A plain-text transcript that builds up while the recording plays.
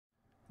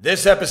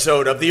This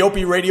episode of the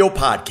Opie Radio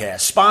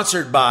Podcast,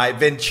 sponsored by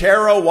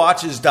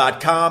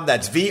VinceroWatches.com.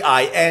 That's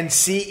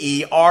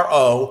VINCERO,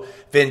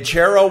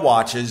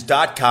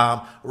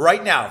 VinceroWatches.com.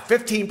 Right now,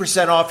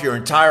 15% off your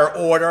entire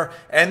order,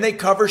 and they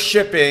cover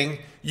shipping.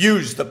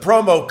 Use the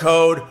promo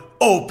code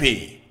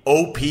OPIE,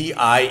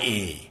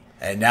 O-P-I-E.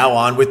 And now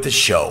on with the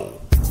show.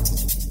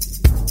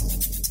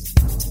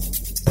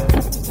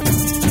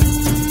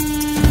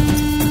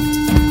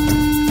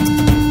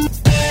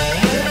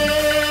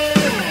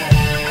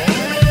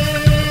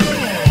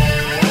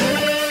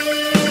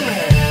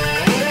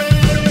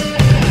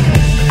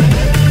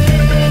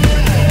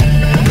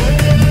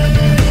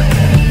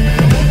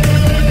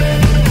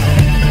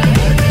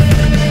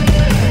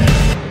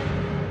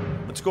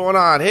 What's going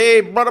on?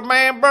 Hey, brother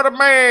man,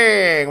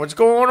 what's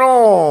going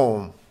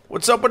on?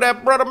 What's up with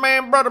that brother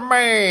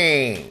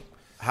man?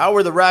 How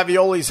were the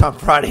raviolis on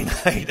Friday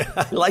night?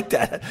 I like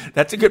that.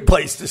 That's a good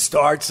place to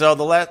start. So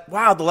the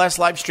last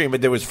live stream I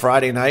did was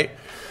Friday night,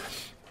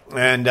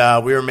 and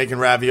we were making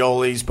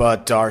raviolis,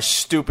 but our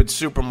stupid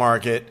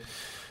supermarket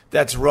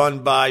that's run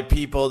by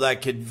people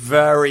that could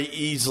very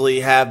easily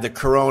have the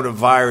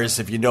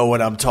coronavirus, if you know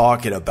what I'm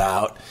talking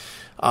about,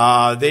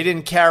 they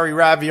didn't carry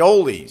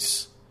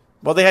raviolis.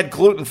 Well, they had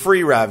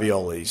gluten-free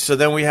raviolis, so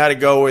then we had to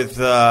go with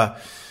that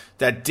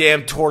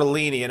damn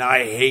tortellini, and I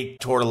hate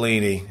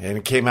tortellini, and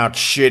it came out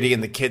shitty,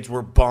 and the kids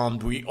were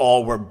bummed. We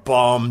all were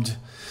bummed.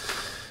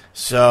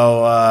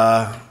 So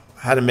I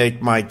had to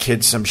make my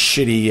kids some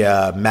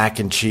shitty mac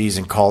and cheese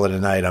and call it a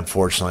night,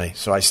 unfortunately.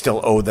 So I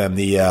still owe them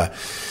the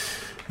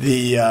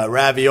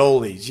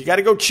raviolis. You got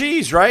to go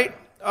cheese, right?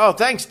 Oh,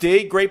 thanks,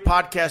 D. Great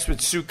podcast with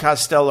Sue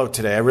Costello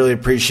today. I really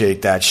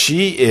appreciate that.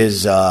 She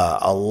is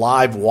a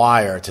live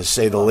wire, to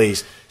say the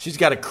least. She's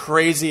got a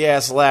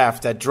crazy-ass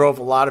laugh that drove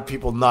a lot of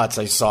people nuts,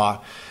 I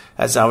saw,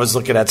 as I was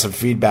looking at some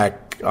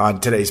feedback on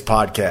today's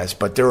podcast.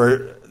 But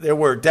there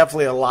were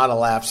definitely a lot of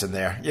laughs in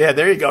there. Yeah,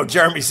 there you go.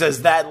 Jeremy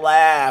says, that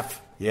laugh.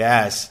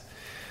 Yes.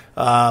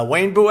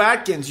 Wayne Boo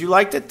Atkins, you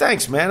liked it?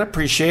 Thanks, man. I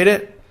appreciate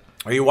it.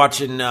 Are you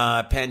watching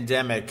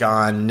Pandemic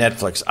on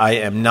Netflix? I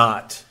am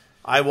not.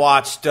 I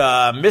watched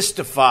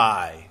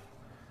Mystify,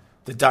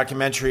 the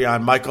documentary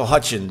on Michael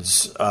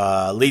Hutchence,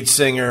 lead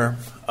singer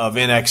of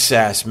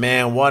INXS.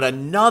 Man, what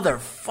another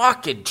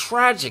fucking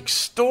tragic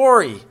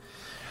story.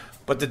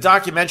 But the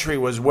documentary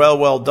was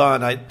well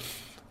done.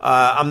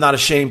 I'm not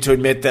ashamed to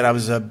admit that I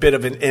was a bit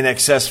of an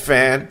INXS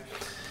fan.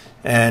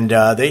 And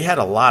they had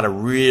a lot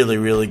of really,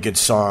 really good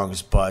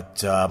songs.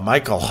 But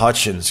Michael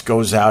Hutchence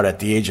goes out at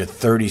the age of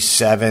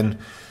 37,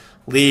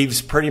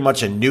 leaves pretty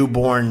much a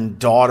newborn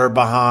daughter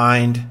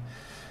behind.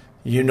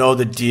 You know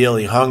the deal.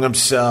 He hung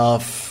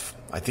himself.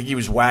 I think he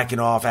was whacking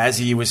off as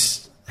he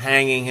was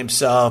hanging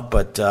himself,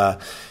 but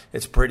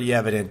it's pretty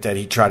evident that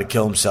he tried to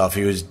kill himself.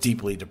 He was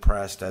deeply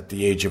depressed at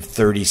the age of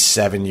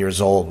 37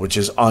 years old, which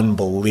is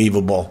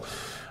unbelievable.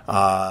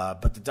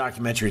 But the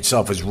documentary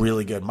itself was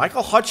really good.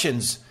 Michael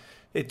Hutchence,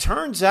 it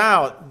turns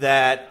out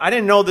that I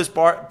didn't know this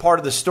part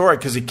of the story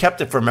because he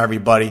kept it from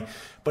everybody,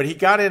 but he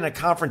got in a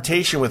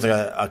confrontation with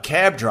a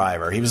cab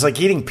driver. He was like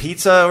eating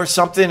pizza or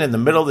something in the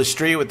middle of the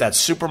street with that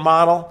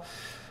supermodel.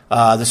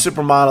 The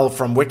supermodel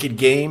from Wicked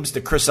Games, the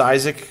Chris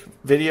Isaac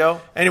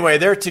video. Anyway,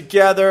 they're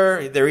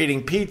together. They're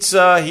eating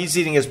pizza. He's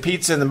eating his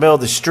pizza in the middle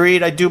of the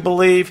street, I do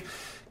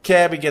believe.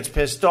 Cabbie gets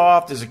pissed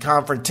off. There's a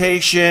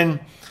confrontation.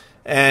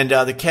 And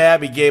the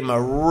cabbie gave him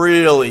a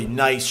really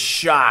nice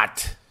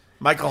shot.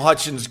 Michael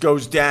Hutchence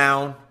goes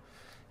down,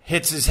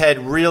 hits his head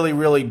really,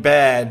 really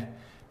bad.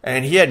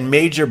 And he had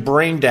major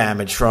brain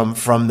damage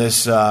from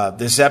this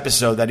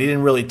episode that he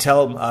didn't really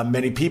tell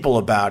many people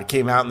about. It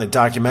came out in the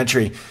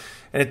documentary.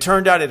 And it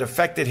turned out it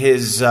affected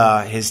his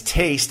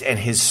taste and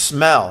his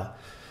smell.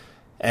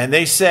 And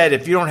they said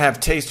if you don't have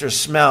taste or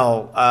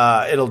smell,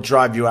 it'll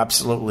drive you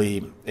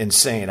absolutely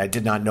insane. I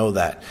did not know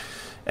that.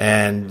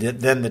 And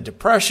then the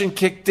depression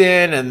kicked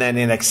in, and then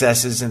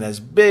INXS isn't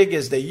as big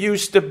as they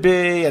used to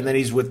be. And then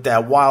he's with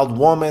that wild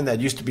woman that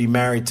used to be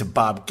married to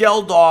Bob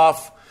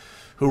Geldof,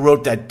 who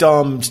wrote that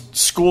dumb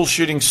school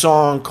shooting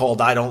song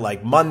called I Don't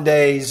Like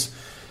Mondays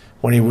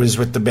when he was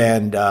with the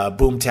band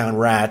Boomtown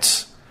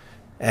Rats.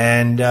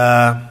 And,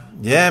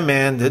 yeah,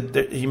 man,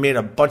 he made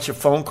a bunch of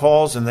phone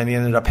calls, and then he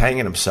ended up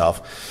hanging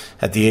himself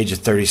at the age of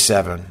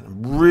 37.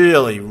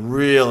 Really,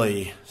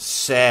 really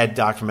sad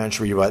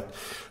documentary, but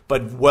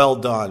well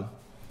done.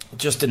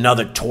 Just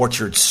another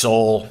tortured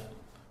soul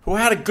who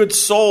had a good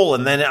soul,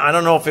 and then I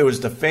don't know if it was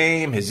the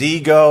fame, his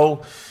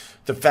ego,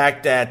 the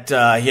fact that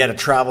he had to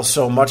travel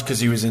so much because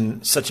he was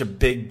in such a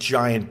big,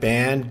 giant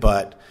band,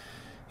 but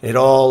it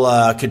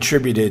all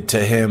contributed to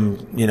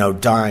him,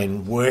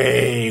 dying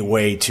way,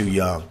 way too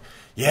young.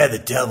 Yeah, the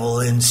devil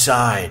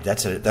inside.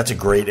 That's a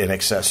great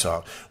INXS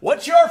song.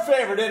 What's your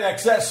favorite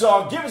INXS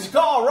song? Give us a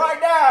call right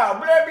now.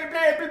 Blah, blah,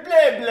 blah, blah,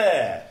 blah,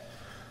 blah.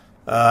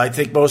 I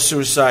think most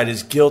suicide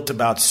is guilt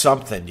about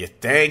something. You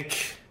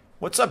think?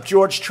 What's up,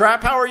 George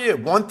Trapp? How are you?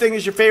 One Thing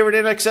is your favorite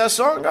INXS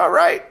song? All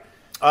right.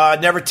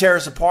 Never Tear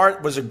Us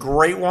Apart was a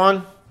great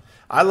one.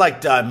 I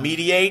liked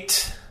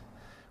Mediate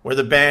where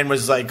the band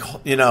was like,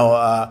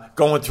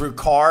 going through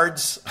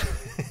cards.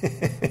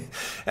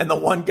 And the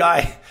one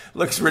guy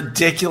looks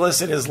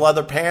ridiculous in his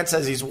leather pants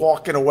as he's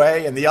walking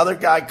away. And the other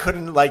guy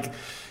couldn't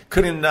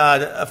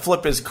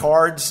flip his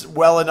cards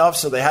well enough,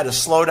 so they had to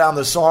slow down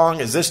the song.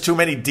 Is this too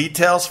many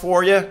details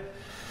for you?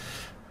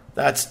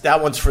 That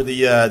one's for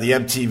the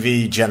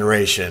MTV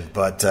generation.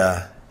 But,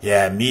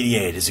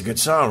 Mediate is a good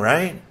song,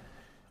 right?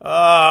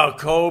 Oh,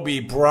 Kobe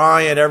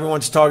Bryant.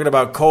 Everyone's talking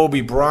about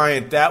Kobe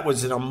Bryant. That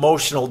was an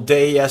emotional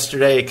day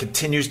yesterday. It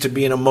continues to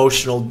be an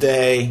emotional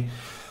day.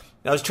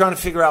 I was trying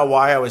to figure out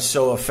why I was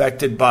so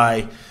affected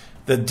by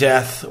the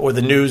death or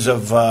the news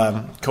of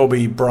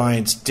Kobe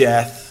Bryant's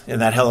death in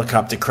that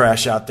helicopter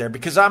crash out there,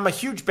 because I'm a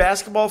huge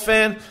basketball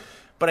fan,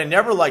 but I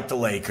never liked the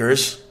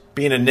Lakers,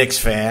 being a Knicks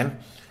fan.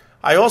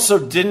 I also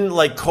didn't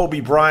like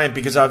Kobe Bryant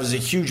because I was a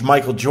huge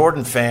Michael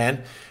Jordan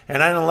fan,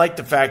 and I didn't like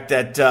the fact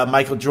that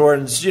Michael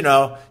Jordan's,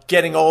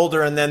 getting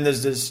older, and then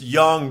there's this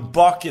young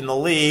buck in the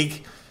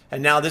league,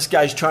 and now this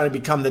guy's trying to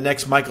become the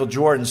next Michael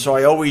Jordan. So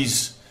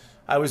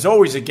I was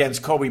always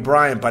against Kobe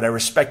Bryant, but I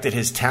respected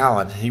his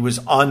talent. He was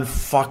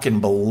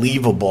unfucking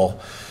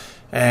believable.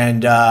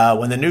 And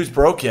when the news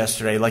broke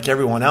yesterday, like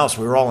everyone else,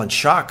 we were all in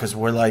shock because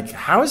we're like,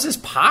 how is this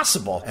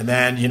possible? And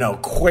then,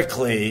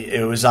 quickly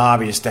it was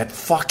obvious that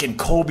fucking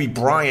Kobe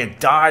Bryant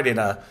died in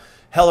a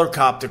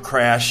helicopter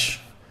crash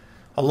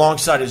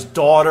alongside his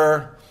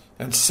daughter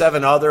and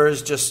 7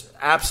 others. Just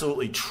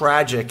absolutely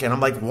tragic. And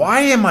I'm like,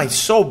 why am I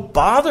so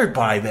bothered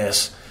by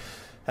this?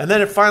 And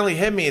then it finally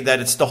hit me that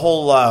it's the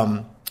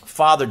whole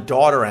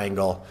father-daughter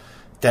angle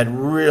that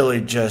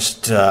really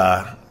just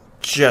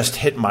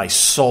hit my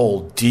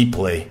soul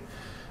deeply,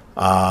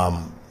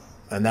 and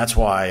that's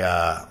why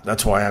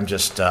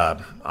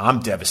I'm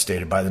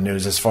devastated by the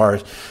news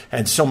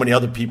and so many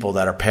other people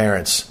that are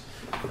parents.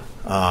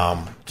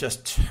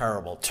 Just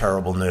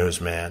terrible news,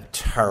 man,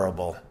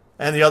 terrible.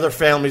 And the other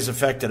families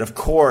affected, of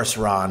course,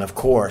 Ron, of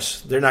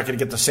course, they're not going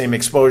to get the same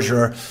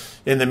exposure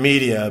in the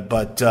media,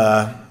 but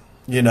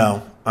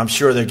I'm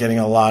sure they're getting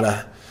a lot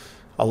of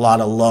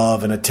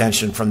love and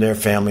attention from their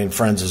family and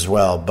friends as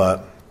well.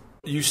 But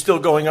you still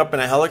going up in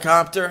a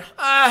helicopter?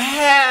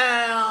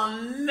 Hell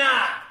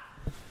nah.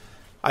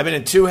 I've been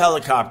in 2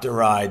 helicopter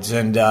rides,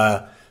 and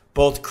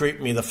both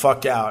creeped me the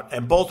fuck out.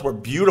 And both were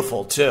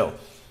beautiful, too.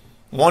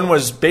 One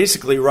was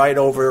basically right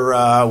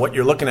over what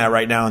you're looking at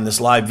right now in this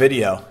live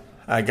video.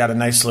 I got a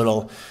nice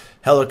little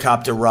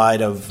helicopter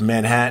ride of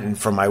Manhattan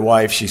from my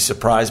wife. She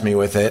surprised me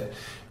with it,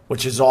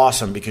 which is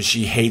awesome because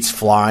she hates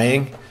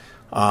flying.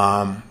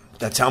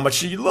 That's how much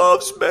she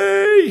loves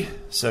me.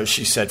 So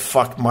she said,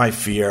 fuck my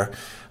fear.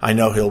 I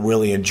know he'll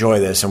really enjoy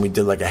this. And we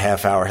did like a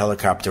half-hour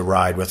helicopter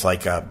ride with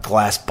like a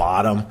glass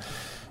bottom,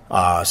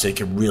 so you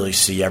could really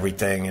see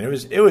everything. And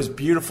it was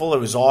beautiful. It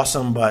was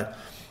awesome. But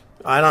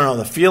I don't know.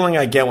 The feeling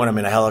I get when I'm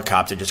in a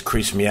helicopter just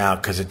creeps me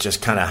out because it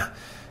just kind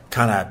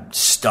of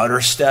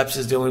stutter steps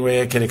is the only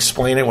way I can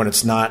explain it when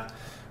it's not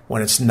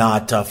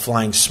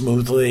flying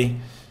smoothly.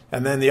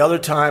 And then the other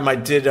time I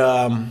did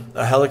a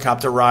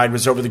helicopter ride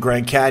was over the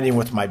Grand Canyon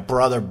with my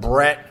brother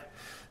Brett,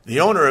 the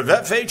owner of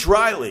FH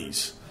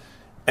Riley's.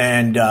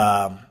 And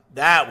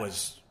that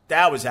was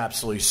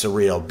absolutely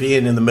surreal.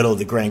 Being in the middle of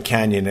the Grand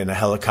Canyon in a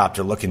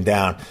helicopter looking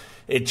down,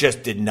 it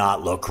just did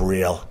not look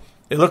real.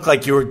 It looked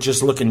like you were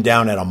just looking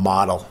down at a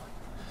model.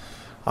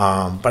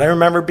 But I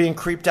remember being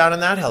creeped out in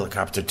that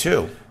helicopter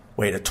too.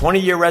 Wait, a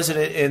 20-year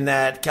resident in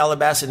that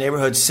Calabasas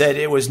neighborhood said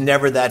it was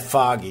never that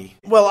foggy.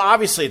 Well,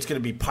 obviously it's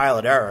going to be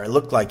pilot error. It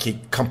looked like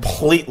he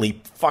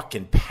completely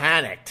fucking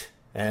panicked.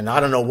 And I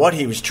don't know what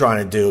he was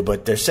trying to do,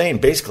 but they're saying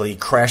basically he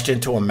crashed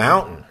into a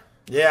mountain.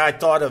 Yeah, I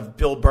thought of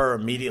Bill Burr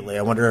immediately.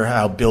 I wonder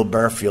how Bill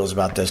Burr feels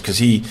about this because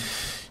he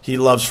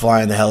loves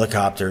flying the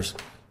helicopters.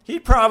 He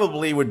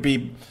probably would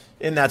be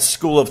in that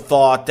school of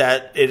thought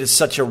that it is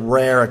such a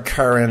rare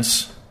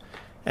occurrence.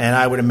 And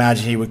I would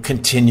imagine he would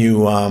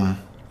continue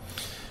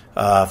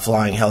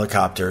flying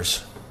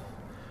helicopters.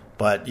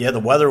 But yeah, the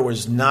weather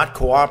was not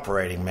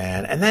cooperating,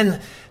 man. And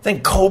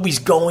then Kobe's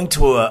going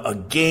to a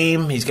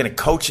game. He's going to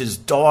coach his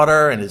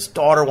daughter, and his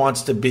daughter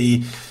wants to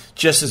be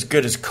just as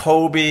good as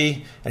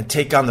Kobe and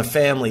take on the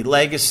family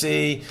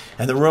legacy.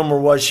 And the rumor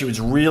was she was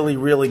really,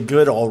 really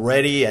good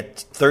already at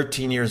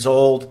 13 years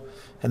old.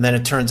 And then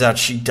it turns out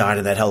she died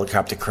in that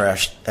helicopter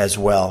crash as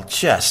well.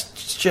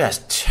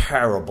 Just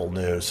terrible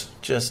news.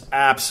 Just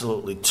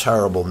absolutely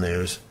terrible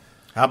news.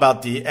 How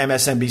about the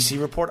MSNBC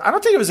report? I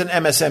don't think it was an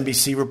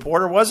MSNBC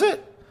reporter, was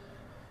it?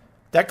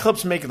 That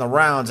clip's making the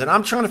rounds, and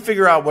I'm trying to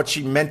figure out what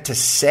she meant to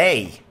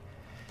say.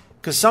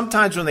 Because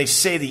sometimes when they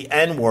say the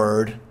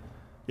N-word,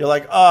 you're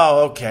like,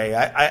 oh, okay,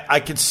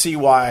 I could see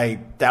why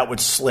that would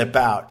slip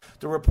out.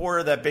 The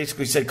reporter that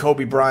basically said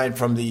Kobe Bryant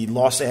from the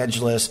Los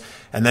Angeles,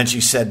 and then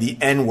she said the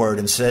N-word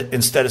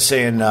instead of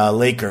saying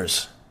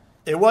Lakers.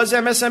 It was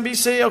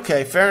MSNBC?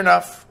 Okay, fair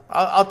enough.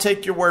 I'll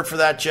take your word for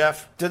that,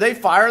 Jeff. Did they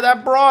fire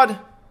that broad?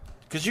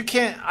 Because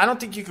I don't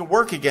think you can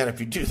work again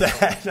if you do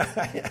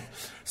that.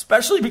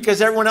 Especially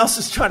because everyone else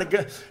is trying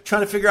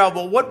to figure out,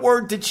 well, what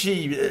word did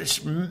she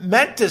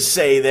meant to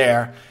say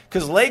there?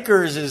 Because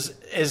Lakers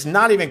is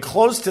not even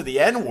close to the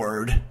N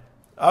word.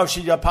 Oh,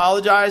 she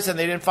apologized and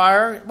they didn't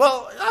fire her?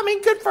 Well, I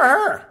mean, good for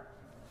her.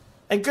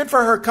 And good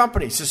for her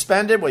company.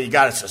 Suspended? Well, you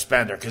got to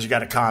suspend her because you got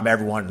to calm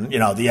everyone,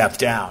 the F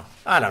down.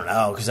 I don't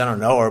know because I don't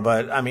know her,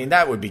 but I mean,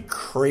 that would be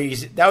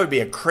crazy. That would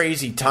be a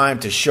crazy time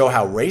to show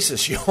how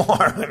racist you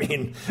are. I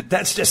mean,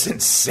 that's just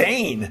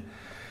insane.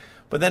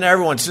 But then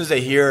everyone, as soon as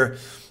they hear,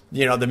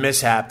 the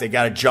mishap, they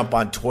got to jump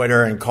on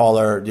Twitter and call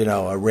her, a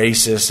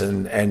racist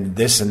and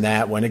this and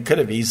that, when it could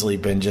have easily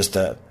been just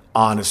a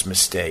honest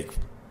mistake.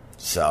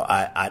 So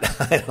I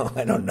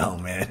don't know,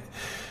 man.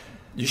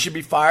 You should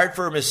be fired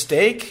for a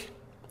mistake?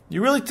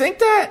 You really think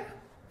that?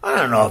 I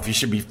don't know if you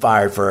should be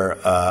fired for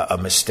a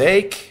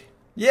mistake.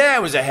 Yeah,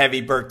 it was a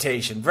heavy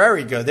Berktation.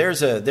 Very good.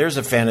 There's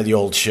a fan of the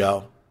old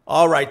show.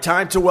 All right,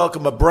 time to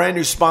welcome a brand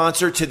new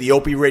sponsor to the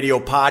Opie Radio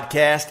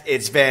podcast.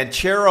 It's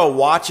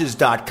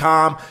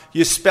VinceroWatches.com.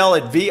 You spell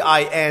it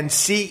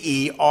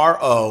Vincero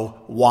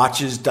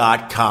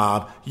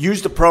watches.com.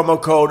 Use the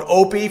promo code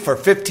Opie for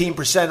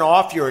 15%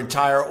 off your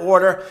entire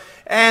order,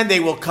 and they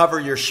will cover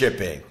your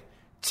shipping.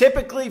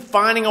 Typically,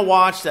 finding a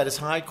watch that is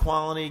high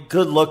quality,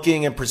 good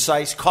looking, and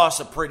precise costs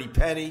a pretty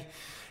penny.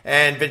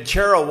 And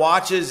Vincero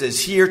Watches is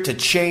here to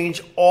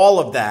change all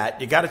of that.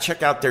 You got to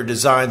check out their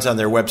designs on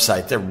their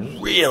website. They're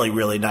really,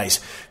 really nice.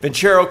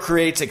 Vincero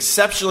creates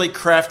exceptionally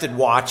crafted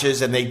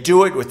watches, and they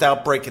do it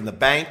without breaking the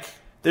bank.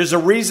 There's a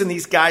reason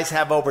these guys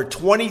have over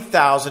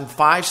 20,000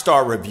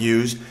 five-star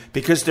reviews,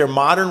 because their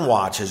modern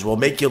watches will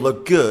make you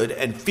look good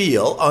and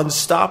feel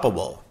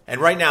unstoppable. And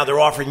right now, they're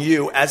offering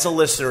you, as a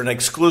listener, an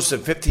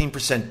exclusive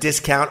 15%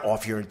 discount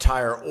off your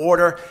entire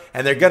order.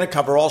 And they're going to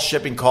cover all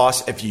shipping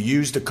costs if you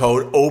use the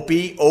code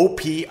OPIE,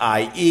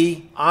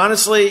 O-P-I-E.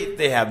 Honestly,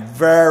 they have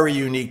very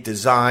unique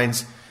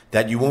designs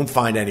that you won't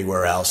find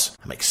anywhere else.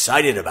 I'm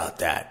excited about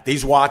that.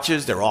 These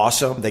watches, they're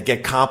awesome. They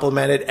get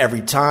complimented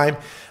every time.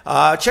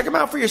 Check them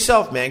out for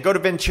yourself, man. Go to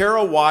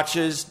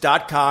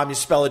VinceroWatches.com. You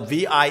spell it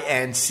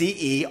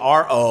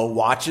V-I-N-C-E-R-O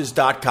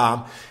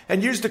watches.com.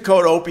 And use the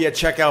code OPIE at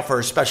checkout for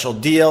a special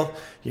deal.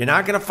 You're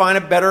not going to find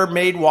a better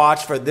made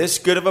watch for this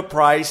good of a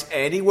price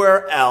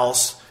anywhere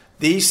else.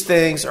 These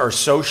things are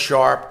so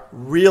sharp,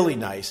 really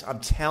nice.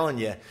 I'm telling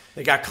you,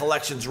 they got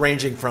collections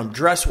ranging from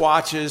dress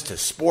watches to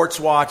sports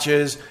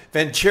watches.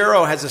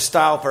 Vincero has a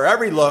style for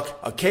every look,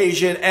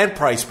 occasion, and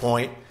price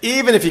point.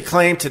 Even if you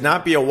claim to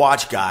not be a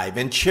watch guy,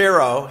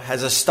 Vincero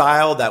has a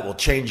style that will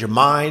change your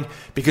mind,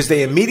 because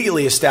they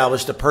immediately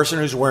establish the person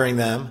who's wearing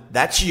them,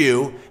 that's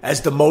you,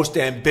 as the most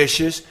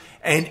ambitious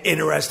and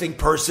interesting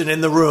person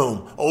in the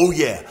room. Oh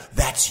yeah,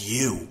 that's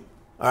you.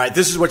 All right,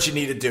 this is what you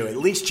need to do. At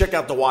least check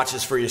out the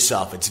watches for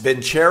yourself. It's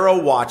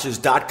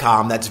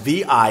VinceroWatches.com. That's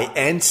V-I-N-C-E-R-O,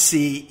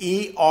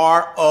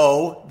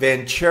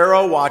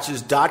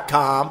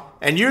 VinceroWatches.com.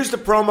 And use the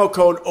promo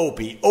code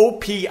OPIE,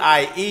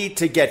 O-P-I-E,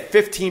 to get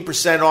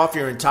 15% off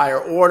your entire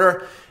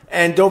order.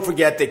 And don't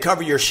forget, they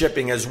cover your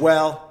shipping as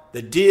well.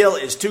 The deal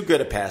is too good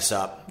to pass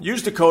up.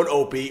 Use the code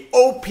OPIE,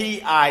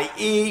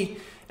 O-P-I-E,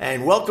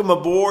 and welcome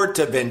aboard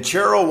to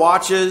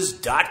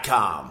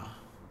VinceroWatches.com.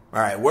 All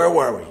right, where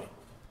were we?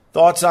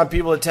 Thoughts on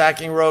people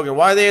attacking Rogan.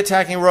 Why are they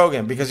attacking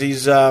Rogan? Because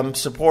he's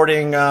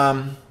supporting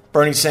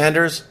Bernie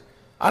Sanders?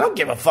 I don't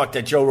give a fuck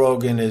that Joe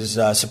Rogan is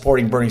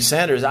supporting Bernie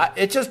Sanders.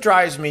 It just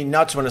drives me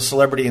nuts when a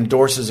celebrity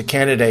endorses a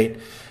candidate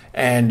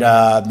and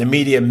the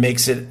media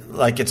makes it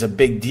like it's a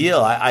big deal.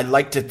 I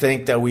like to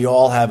think that we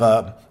all have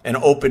an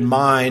open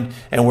mind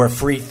and we're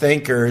free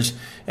thinkers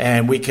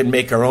and we can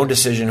make our own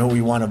decision who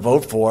we want to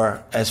vote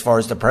for as far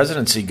as the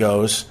presidency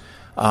goes.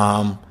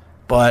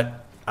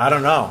 But I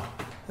don't know.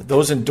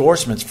 Those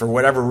endorsements, for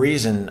whatever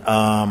reason,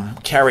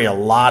 carry a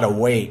lot of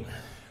weight.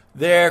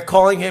 They're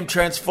calling him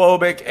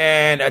transphobic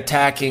and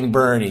attacking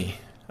Bernie.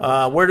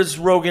 Where does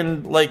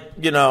Rogan,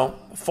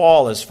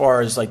 fall as far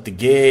as, the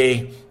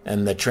gay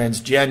and the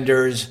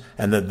transgenders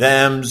and the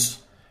thems?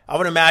 I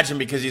would imagine,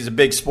 because he's a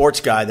big sports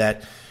guy,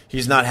 that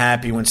he's not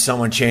happy when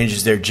someone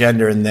changes their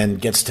gender and then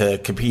gets to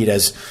compete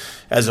as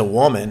a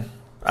woman.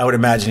 I would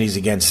imagine he's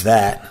against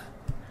that.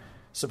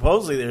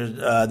 Supposedly,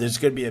 there's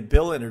going to be a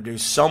bill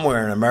introduced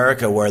somewhere in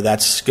America where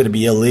that's going to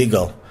be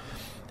illegal.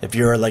 If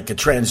you're like a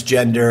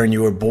transgender and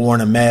you were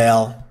born a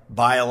male,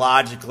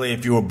 biologically,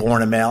 if you were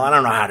born a male, I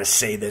don't know how to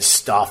say this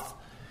stuff.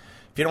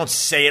 If you don't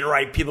say it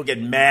right, people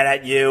get mad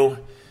at you.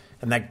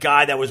 And that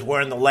guy that was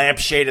wearing the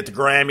lampshade at the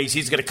Grammys,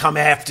 he's going to come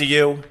after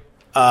you.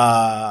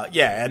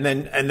 And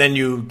then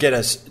you get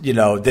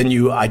then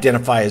you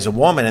identify as a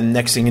woman, and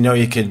next thing you know,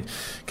 you can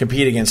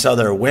compete against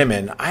other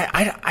women.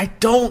 I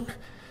don't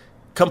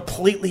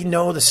completely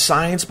know the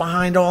science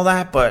behind all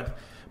that, but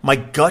my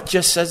gut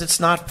just says it's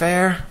not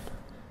fair.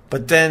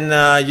 But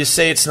then you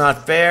say it's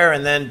not fair,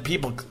 and then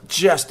people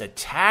just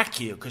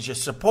attack you because you're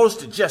supposed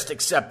to just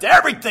accept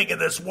everything in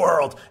this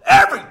world.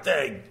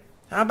 Everything.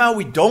 How about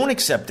we don't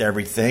accept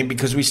everything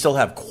because we still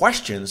have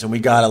questions and we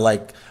got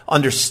to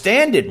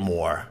understand it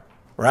more,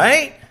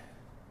 right?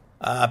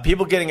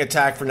 People getting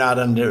attacked for not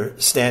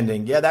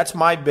understanding. Yeah, that's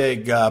my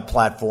big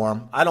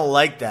platform. I don't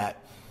like that.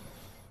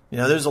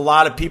 There's a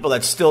lot of people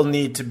that still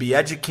need to be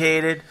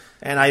educated,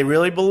 and I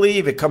really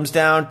believe it comes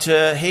down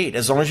to hate.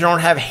 As long as you don't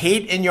have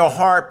hate in your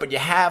heart, but you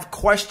have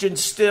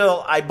questions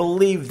still, I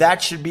believe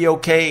that should be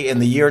okay in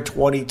the year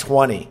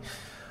 2020.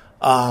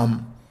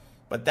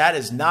 But that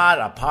is not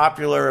a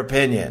popular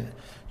opinion.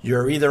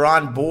 You're either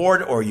on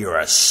board or you're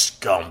a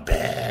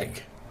scumbag.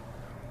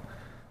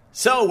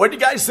 So, what do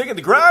you guys think of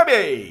the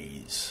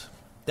Grammys?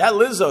 That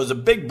Lizzo's a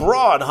big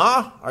broad,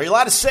 huh? Are you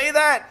allowed to say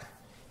that?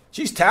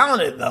 She's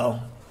talented,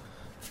 though.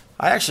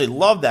 I actually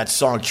love that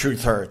song,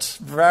 Truth Hurts.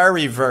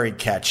 Very, very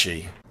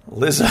catchy.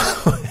 Lizzo,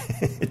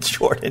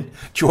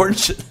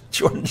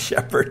 Jordan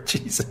Shepard,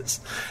 Jesus.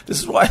 This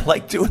is why I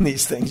like doing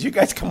these things. You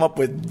guys come up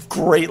with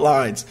great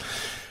lines.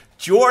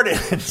 Jordan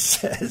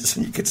says,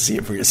 you can see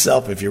it for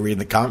yourself if you're reading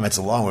the comments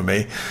along with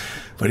me,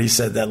 but he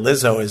said that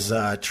Lizzo is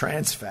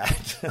trans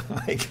fat. Oh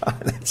my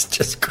God, that's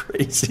just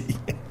crazy.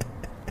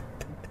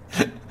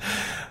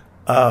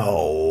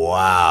 Oh,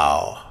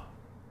 wow.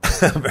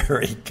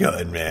 Very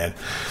good, man.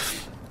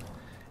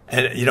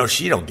 And,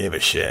 she don't give a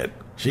shit.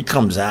 She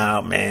comes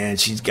out, man,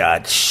 she's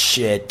got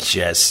shit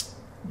just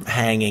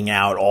hanging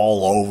out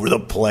all over the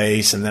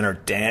place, and then her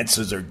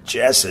dances are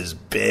just as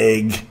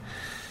big.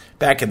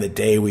 Back in the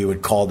day, we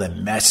would call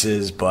them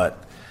messes,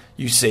 but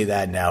you say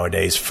that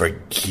nowadays,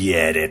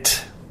 forget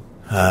it.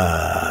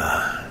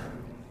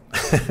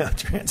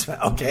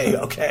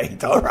 Okay.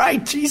 All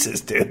right,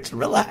 Jesus, dude,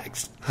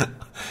 relax.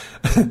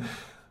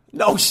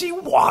 No, she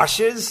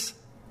washes.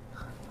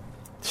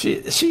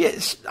 She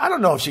I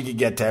don't know if she could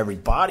get to every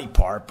body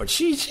part, but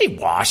she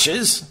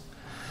washes.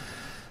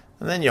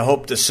 And then you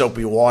hope the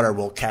soapy water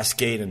will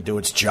cascade and do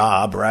its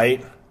job,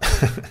 right?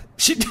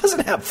 She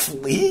doesn't have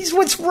fleas?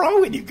 What's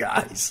wrong with you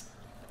guys?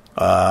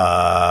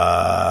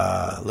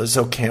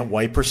 Lizzo can't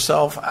wipe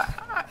herself?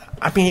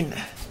 I mean,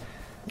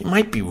 you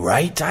might be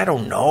right. I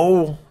don't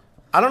know.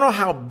 I don't know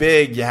how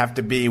big you have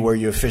to be where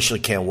you officially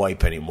can't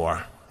wipe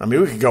anymore. I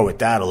mean, we could go with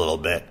that a little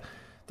bit.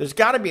 There's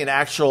got to be an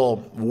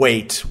actual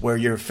weight where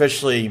you're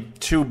officially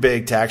too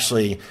big to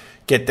actually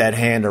get that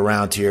hand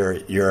around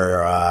to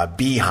your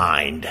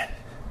behind.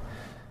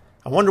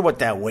 I wonder what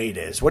that weight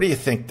is. What do you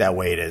think that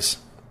weight is?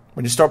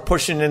 When you start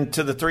pushing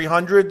into the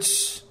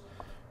 300s?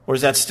 Or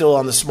is that still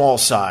on the small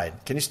side?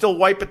 Can you still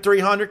wipe at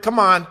 300? Come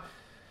on.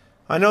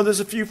 I know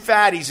there's a few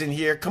fatties in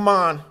here. Come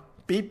on.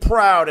 Be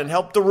proud and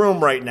help the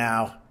room right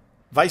now.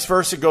 Vice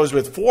versa goes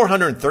with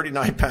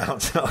 439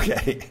 pounds.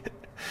 Okay.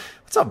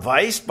 What's up,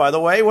 Vice, by the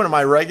way? One of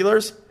my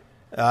regulars.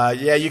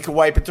 Yeah, you can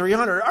wipe at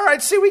 300. All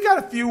right, see, we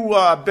got a few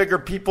bigger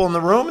people in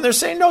the room, and they're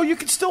saying, no, you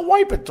can still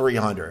wipe at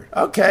 300.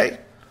 Okay.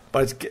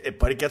 But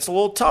it gets a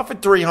little tough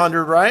at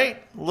 300,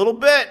 right? A little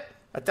bit.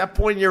 At that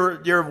point,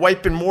 you're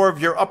wiping more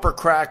of your upper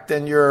crack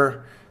than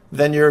your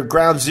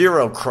ground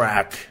zero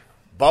crack.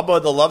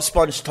 Bubba the Love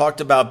Sponge talked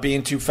about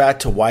being too fat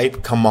to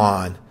wipe. Come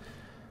on.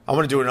 I'm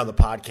going to do another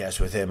podcast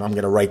with him. I'm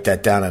going to write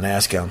that down and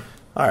ask him.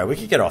 All right, we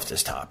can get off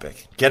this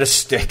topic. Get a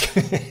stick.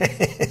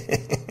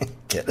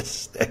 Get a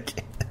stick.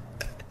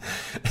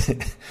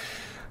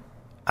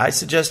 I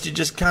suggest you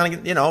just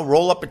kind of,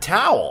 roll up a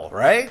towel,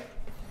 right?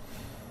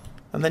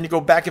 And then you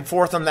go back and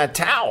forth on that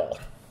towel.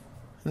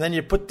 And then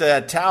you put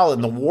that towel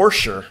in the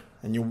washer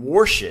and you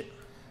wash it.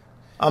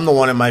 I'm the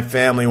one in my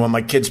family when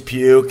my kids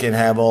puke and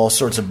have all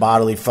sorts of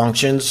bodily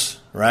functions,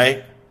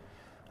 right?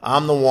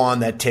 I'm the one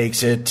that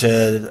takes it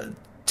to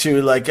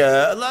like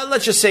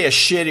let's just say a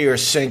shittier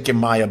sink in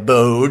my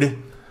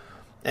abode,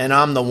 and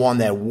I'm the one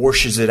that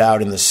washes it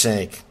out in the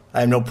sink. I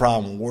have no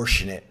problem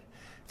washing it.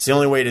 It's the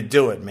only way to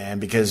do it, man,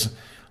 because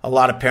a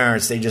lot of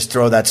parents, they just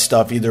throw that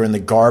stuff either in the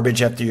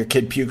garbage after your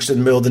kid pukes in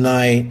the middle of the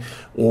night,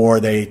 or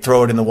they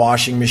throw it in the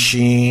washing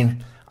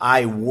machine.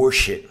 I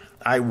wash it.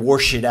 I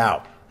wash it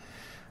out.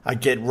 I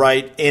get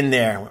right in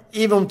there,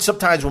 even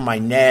sometimes with my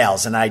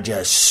nails, and I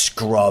just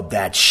scrub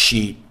that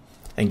sheet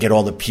and get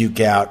all the puke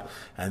out.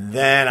 And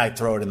then I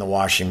throw it in the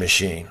washing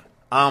machine.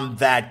 I'm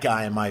that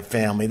guy in my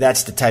family.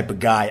 That's the type of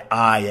guy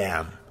I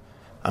am.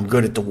 I'm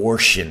good at the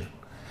washing.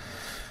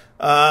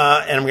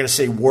 And I'm going to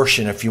say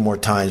washing a few more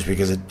times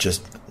because it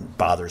just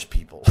bothers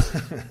people.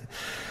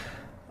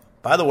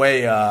 By the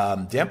way,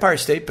 the Empire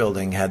State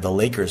Building had the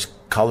Lakers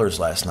colors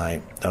last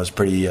night. That was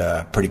pretty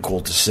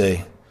cool to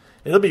see.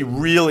 It'll be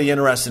really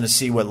interesting to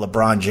see what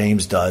LeBron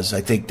James does.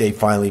 I think they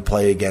finally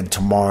play again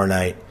tomorrow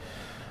night.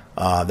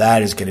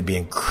 That is going to be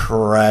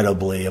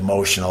incredibly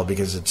emotional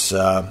because it's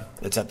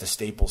at the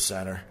Staples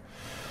Center.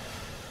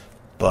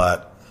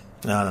 But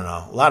I don't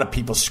know. A lot of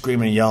people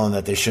screaming and yelling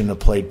that they shouldn't have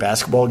played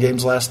basketball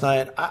games last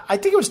night. I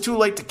think it was too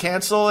late to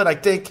cancel it. I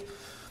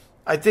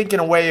think in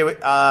a way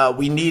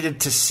we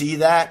needed to see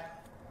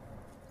that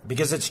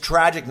because it's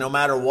tragic no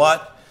matter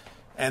what.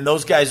 And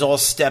those guys all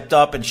stepped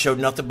up and showed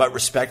nothing but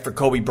respect for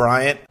Kobe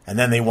Bryant. And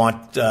then they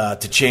want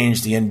to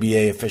change the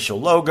NBA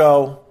official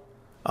logo.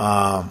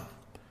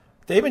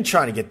 They've been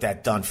trying to get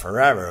that done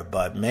forever,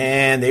 but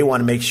man, they want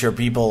to make sure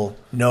people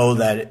know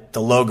that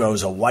the logo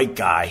is a white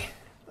guy.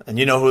 And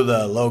you know who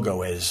the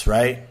logo is,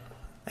 right?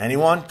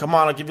 Anyone? Come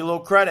on, I'll give you a little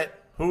credit.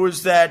 Who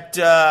is that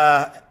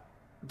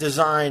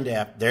designed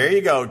app? There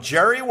you go.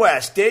 Jerry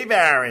West, Dave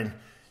Aaron.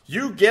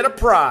 You get a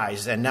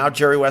prize. And now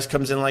Jerry West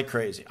comes in like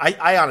crazy.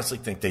 I honestly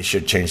think they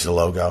should change the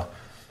logo.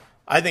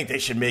 I think they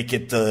should make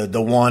it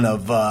the one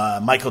of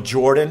Michael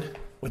Jordan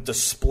with the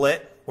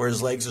split, where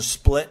his legs are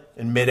split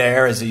in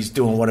midair as he's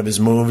doing one of his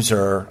moves,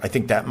 or I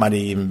think that might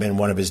have even been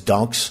one of his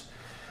dunks.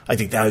 I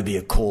think that would be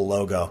a cool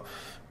logo.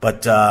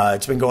 But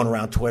it's been going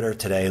around Twitter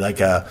today,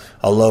 like a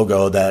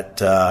logo that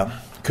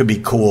could be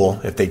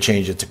cool if they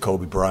change it to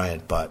Kobe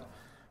Bryant. But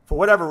for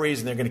whatever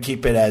reason, they're going to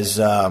keep it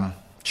as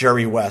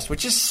Jerry West,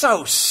 which is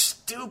so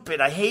stupid.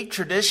 I hate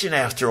tradition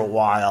after a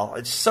while.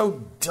 It's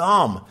so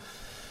dumb.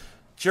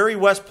 Jerry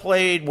West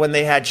played when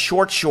they had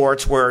short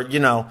shorts where,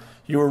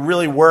 you were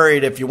really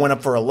worried if you went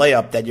up for a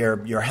layup that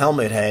your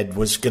helmet head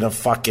was going to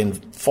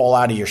fucking fall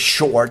out of your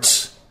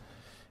shorts.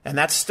 And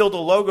that's still the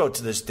logo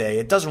to this day.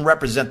 It doesn't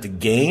represent the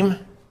game.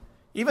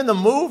 Even the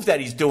move that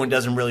he's doing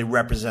doesn't really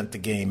represent the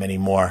game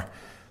anymore.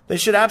 They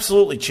should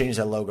absolutely change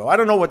that logo. I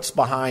don't know what's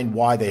behind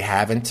why they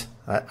haven't.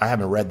 I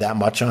haven't read that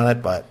much on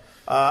it, but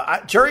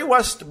Jerry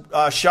West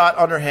shot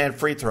underhand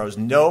free throws.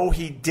 No,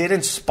 he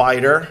didn't,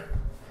 Spider.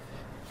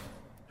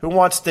 Who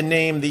wants to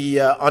name the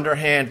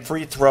underhand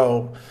free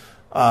throw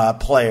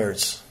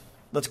players?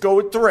 Let's go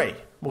with 3.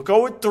 We'll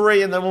go with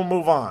 3, and then we'll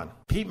move on.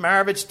 Pete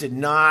Maravich did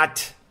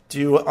not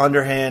do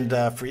underhand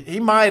free. He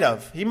might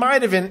have. He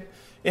might have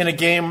in a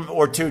game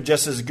or two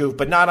just as a goof,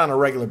 but not on a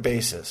regular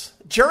basis.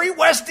 Jerry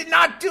West did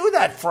not do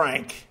that,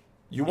 Frank.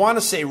 You want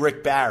to say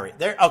Rick Barry.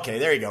 There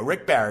you go.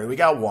 Rick Barry. We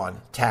got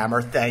 1.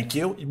 Tamer, thank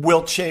you.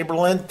 Wilt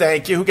Chamberlain,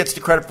 thank you. Who gets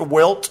the credit for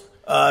Wilt?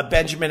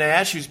 Benjamin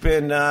Ash, who's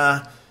been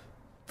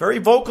very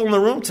vocal in the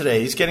room today.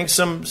 He's getting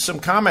some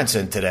comments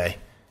in today.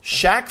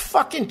 Shaq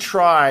fucking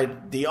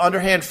tried the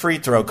underhand free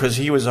throw because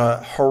he was a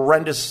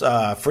horrendous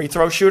free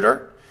throw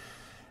shooter.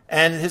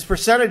 And his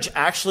percentage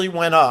actually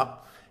went up.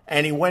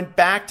 And he went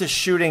back to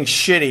shooting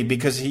shitty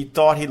because he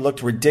thought he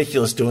looked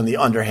ridiculous doing the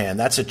underhand.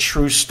 That's a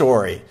true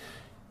story.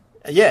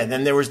 Yeah, and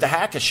then there was the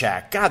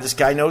Hack-a-Shaq. God, this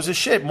guy knows his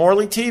shit.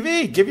 Morley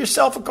TV, give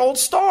yourself a gold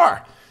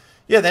star.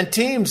 Yeah, then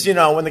teams,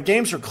 when the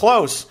games were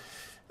close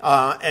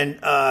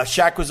and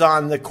Shaq was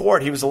on the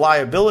court, he was a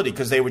liability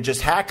because they would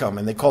just hack him,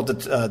 and they called it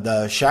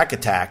the Shaq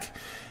attack.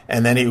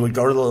 And then he would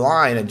go to the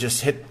line and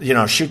just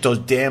shoot those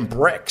damn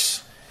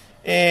bricks.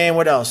 And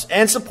what else?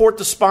 And support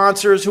the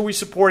sponsors. Who are we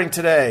supporting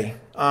today?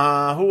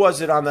 Who was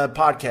it on the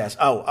podcast?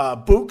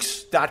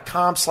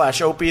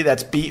 Bouqs.com/Opie.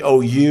 That's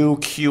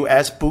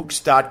BOUQS,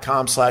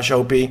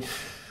 Bouqs.com/Opie.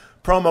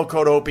 Promo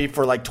code Opie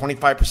for like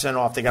 25%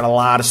 off. They got a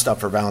lot of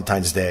stuff for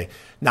Valentine's Day,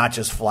 not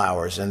just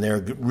flowers. And they're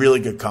a really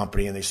good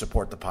company, and they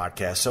support the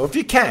podcast. So if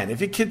you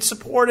can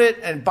support it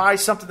and buy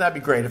something, that'd be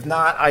great. If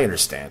not, I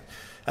understand.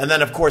 And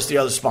then, of course, the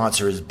other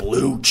sponsor is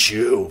Blue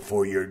Chew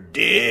for your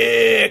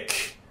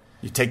dick.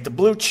 You take the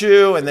Blue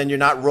Chew, and then you're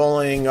not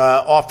rolling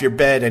off your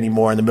bed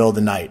anymore in the middle of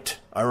the night.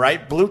 All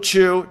right?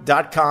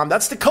 BlueChew.com.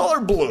 That's the color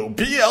blue.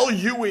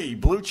 BLUE.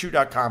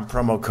 BlueChew.com,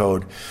 promo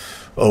code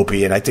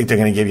Opie. And I think they're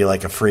going to give you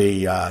like a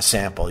free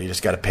sample. You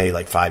just got to pay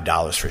like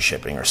 $5 for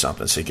shipping or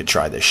something so you can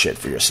try this shit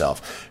for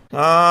yourself.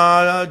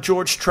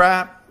 George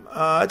Trapp.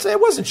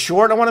 It wasn't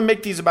short. I want to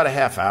make these about a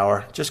half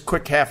hour. Just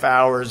quick half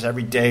hours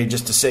every day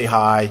just to say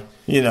hi.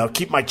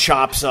 Keep my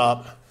chops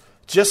up.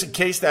 Just in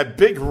case that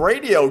big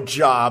radio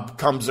job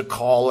comes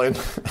a-calling.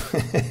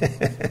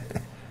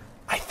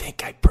 I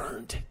think I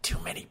burned too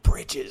many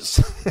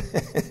bridges.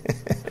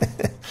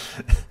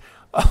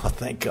 Oh,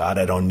 thank God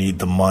I don't need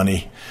the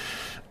money.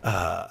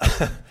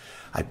 I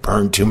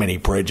burned too many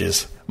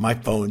bridges. My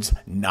phone's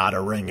not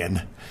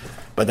a-ringing.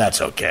 But that's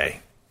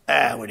okay. What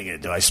are you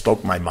going to do? I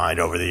spoke my mind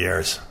over the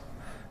years.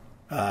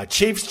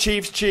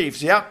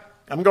 Chiefs. Yep,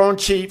 I'm going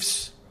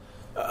Chiefs.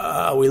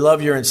 We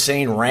love your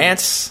insane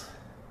rants.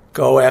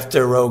 Go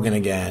after Rogan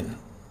again.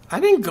 I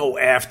didn't go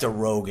after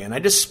Rogan. I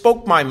just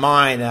spoke my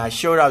mind, and I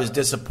showed I was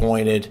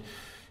disappointed.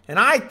 And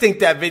I think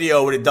that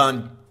video would have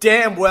done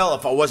damn well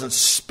if I wasn't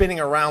spinning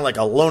around like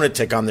a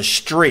lunatic on the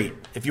street,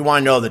 if you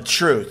want to know the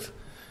truth.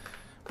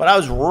 But I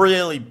was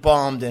really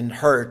bummed and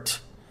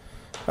hurt.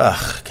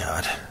 Ugh,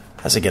 God.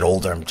 As I get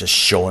older, I'm just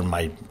showing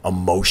my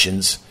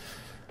emotions.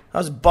 I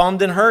was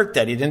bummed and hurt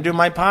that he didn't do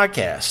my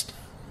podcast,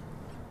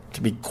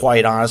 to be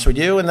quite honest with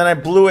you. And then I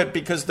blew it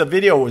because the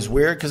video was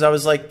weird, because I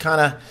was like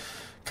kind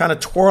of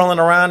twirling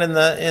around in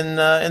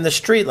the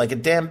street like a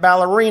damn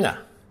ballerina.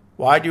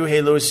 Why do you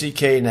hate Louis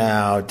C.K.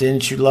 now?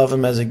 Didn't you love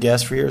him as a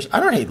guest for years?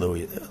 I don't hate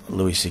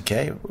Louis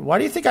C.K. Why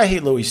do you think I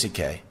hate Louis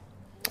C.K.?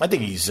 I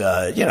think he's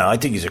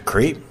a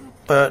creep,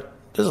 but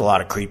there's a lot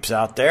of creeps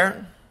out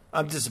there.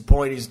 I'm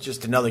disappointed he's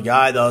just another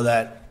guy, though,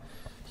 that,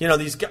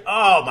 these guys,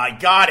 oh my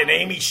God, and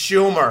Amy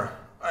Schumer.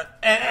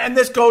 And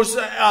this goes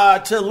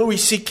to Louis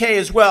C.K.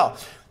 as well.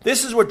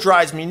 This is what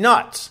drives me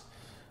nuts.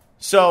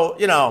 So,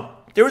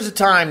 there was a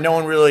time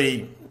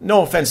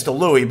no offense to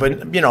Louis,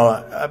 but,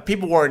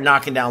 people weren't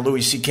knocking down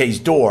Louis C.K.'s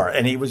door.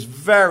 And he was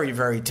very,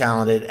 very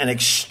talented and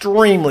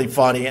extremely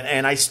funny.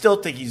 And I still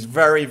think he's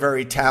very,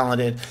 very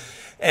talented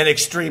and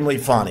extremely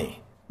funny.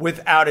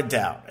 without a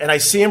doubt. And I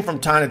see him from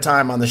time to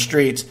time on the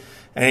streets,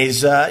 and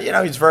he's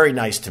he's very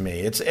nice to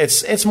me.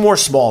 It's more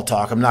small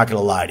talk. I'm not going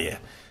to lie to you.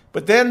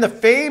 But then the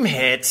fame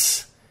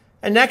hits,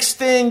 and next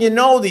thing you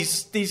know,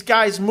 these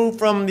guys move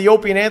from the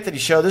Opie and Anthony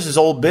show. This is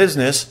old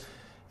business.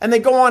 And they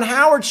go on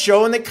Howard's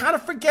show, and they kind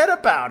of forget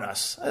about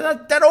us.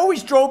 That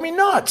always drove me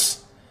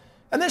nuts.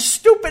 And this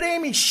stupid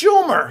Amy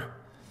Schumer,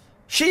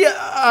 she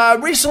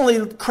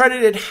recently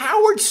credited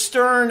Howard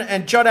Stern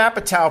and Judd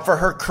Apatow for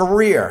her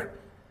career.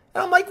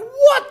 And I'm like,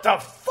 what the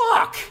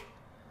fuck?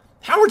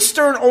 Howard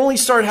Stern only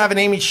started having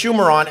Amy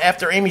Schumer on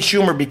after Amy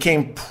Schumer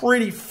became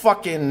pretty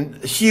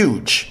fucking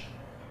huge.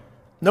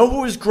 Know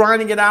who was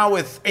grinding it out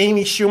with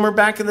Amy Schumer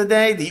back in the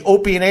day? The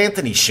Opie and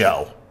Anthony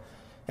show.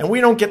 And we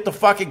don't get the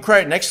fucking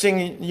credit. Next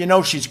thing you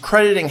know, she's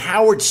crediting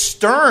Howard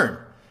Stern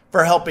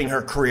for helping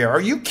her career. Are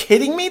you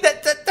kidding me?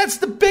 That's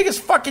the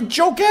biggest fucking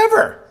joke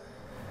ever.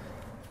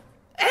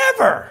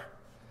 Ever.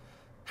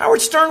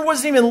 Howard Stern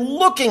wasn't even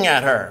looking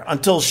at her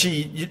until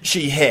she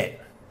hit.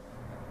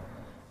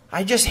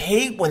 I just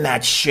hate when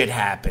that shit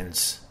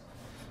happens.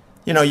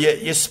 You know,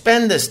 you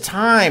spend this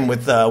time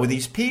with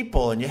these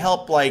people, and you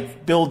help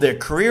like build their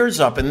careers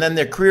up, and then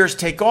their careers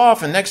take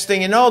off, and next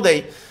thing you know,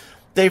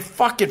 they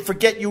fucking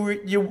forget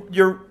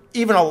you're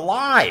even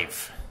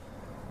alive.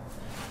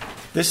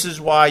 This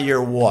is why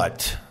you're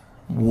what?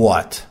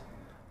 What?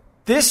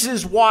 This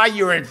is why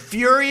you're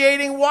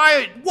infuriating?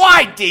 Why,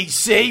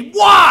 DC?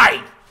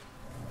 Why?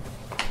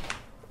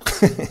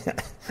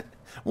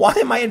 Why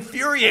am I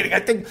infuriating? I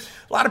think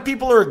a lot of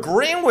people are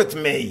agreeing with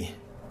me.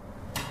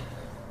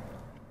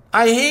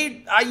 I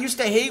used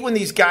to hate when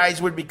these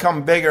guys would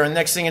become bigger, and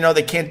next thing you know,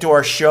 they can't do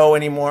our show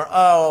anymore.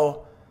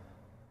 Oh,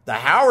 the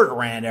Howard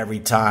rant every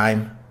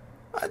time.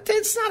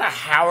 It's not a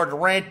Howard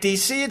rant,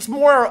 DC. It's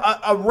more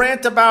a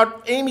rant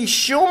about Amy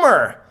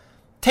Schumer.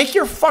 Take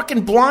your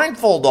fucking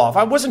blindfold off.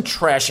 I wasn't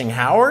trashing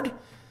Howard.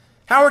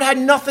 Howard had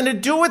nothing to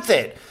do with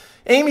it.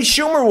 Amy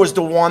Schumer was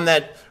the one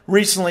that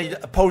recently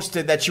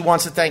posted that she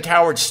wants to thank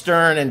Howard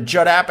Stern and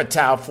Judd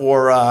Apatow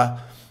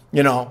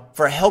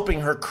for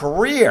helping her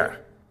career.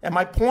 And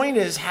my point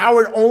is,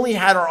 Howard only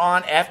had her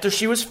on after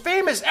she was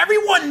famous.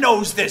 Everyone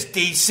knows this,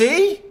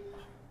 DC.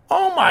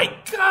 Oh my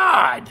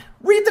God.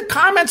 Read the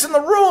comments in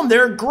the room.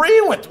 They're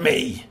agreeing with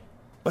me.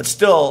 But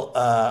still,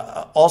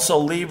 also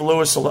leave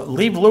Lewis alone.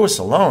 Leave Lewis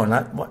alone.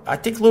 I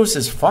think Lewis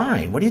is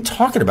fine. What are you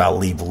talking about,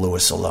 leave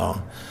Lewis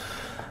alone?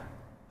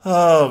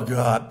 Oh,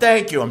 God.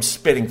 Thank you. I'm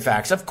spitting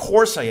facts. Of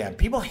course I am.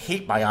 People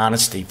hate my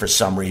honesty for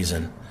some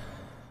reason.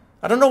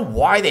 I don't know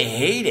why they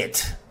hate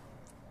it.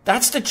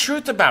 That's the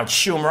truth about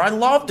Schumer. I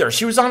loved her.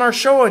 She was on our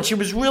show, and she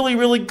was really,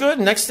 really good.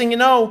 Next thing you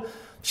know,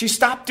 she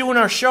stopped doing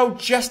our show,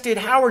 just did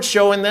Howard's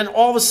show, and then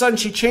all of a sudden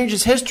she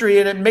changes history,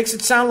 and it makes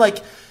it sound like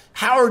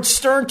Howard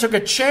Stern took a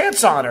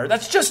chance on her.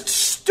 That's just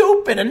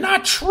stupid and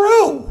not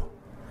true.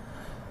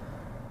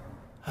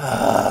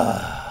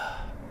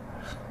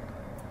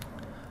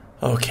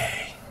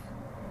 Okay.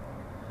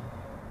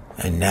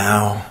 And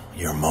now,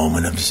 your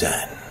moment of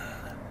Zen.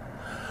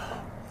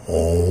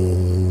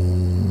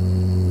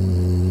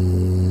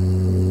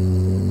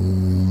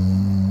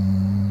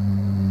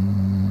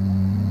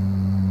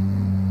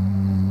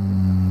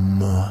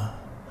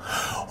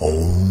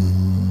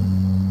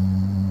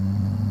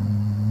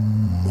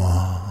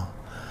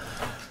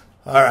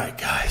 All right,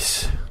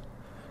 guys.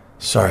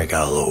 Sorry I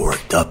got a little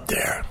worked up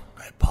there.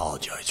 I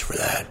apologize for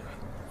that.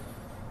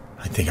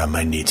 I think I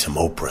might need some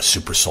Oprah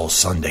Super Soul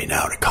Sunday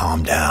now to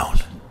calm down.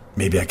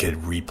 Maybe I could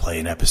replay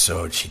an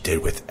episode she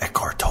did with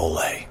Eckhart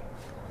Tolle.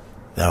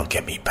 That'll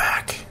get me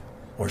back.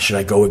 Or should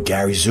I go with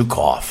Gary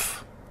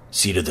Zukav,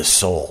 Seat of the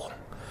Soul?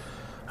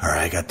 All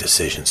right, I got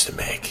decisions to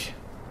make.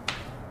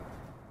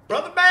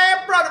 Brother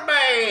man, brother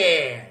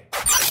man.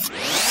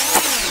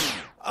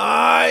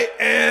 I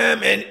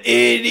am an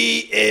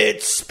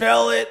idiot.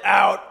 Spell it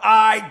out.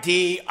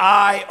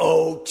 IDIOT.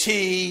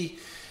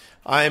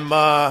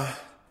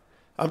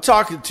 I'm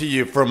talking to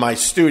you from my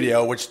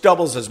studio, which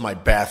doubles as my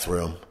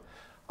bathroom.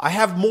 I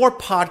have more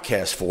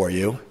podcasts for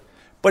you,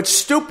 but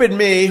stupid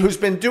me, who's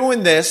been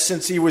doing this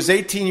since he was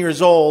 18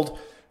 years old,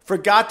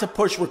 forgot to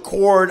push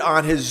record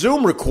on his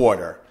Zoom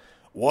recorder.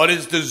 What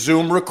is the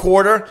Zoom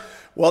recorder?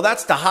 Well,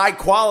 that's the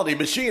high-quality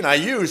machine I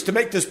use to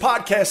make this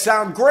podcast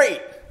sound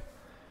great.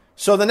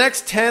 So the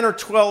next 10 or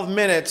 12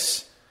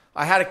 minutes,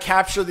 I had to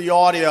capture the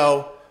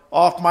audio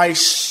off my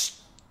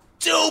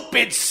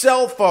stupid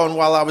cell phone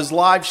while I was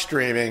live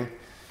streaming.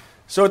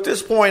 So at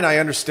this point, I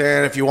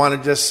understand if you want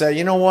to just say,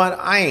 you know what,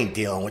 I ain't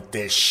dealing with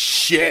this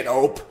shit,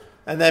 Ope.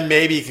 And then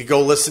maybe you could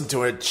go listen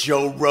to a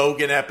Joe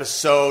Rogan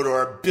episode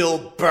or a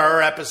Bill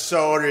Burr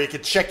episode, or you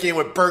could check in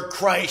with Bert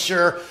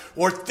Kreischer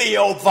or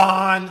Theo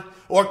Von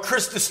or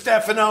Chris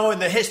DiStefano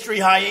and the History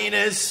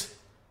Hyenas.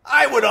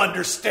 I would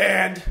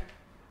understand.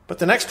 But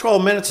the next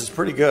 12 minutes is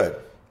pretty good.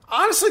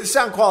 Honestly, the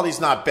sound quality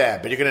is not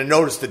bad, but you're going to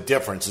notice the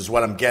difference is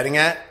what I'm getting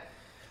at.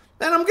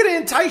 And I'm going to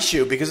entice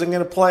you because I'm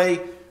going to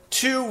play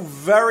two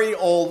very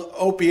old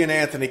Opie and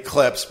Anthony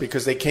clips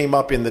because they came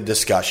up in the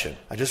discussion.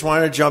 I just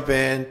wanted to jump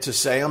in to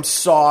say I'm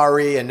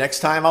sorry, and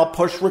next time I'll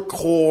push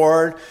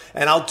record,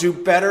 and I'll do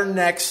better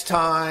next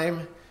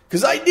time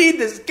because I need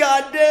this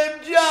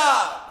goddamn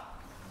job.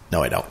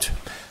 No, I don't.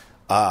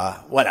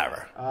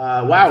 Whatever.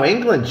 Wow,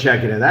 England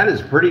checking in. That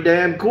is pretty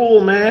damn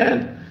cool,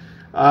 man.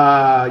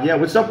 Yeah,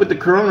 what's up with the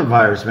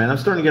coronavirus, man? I'm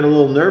starting to get a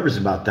little nervous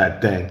about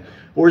that thing.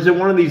 Or is it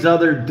one of these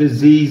other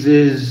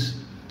diseases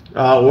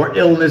or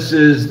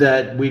illnesses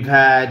that we've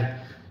had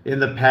in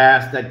the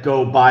past that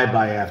go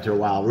bye-bye after a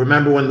while?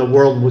 Remember when the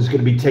world was going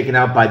to be taken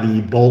out by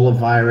the Ebola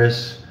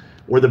virus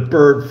or the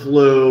bird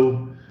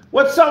flu?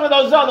 What's some of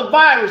those other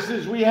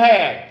viruses we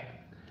had?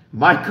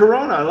 My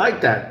corona, I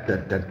like that.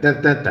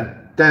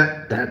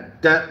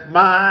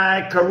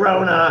 My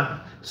corona.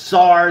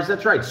 SARS,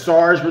 that's right.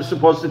 SARS was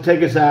supposed to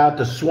take us out.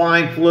 The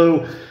swine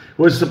flu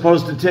was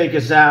supposed to take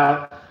us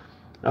out.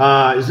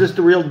 Is this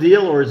the real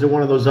deal, or is it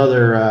one of those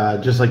other,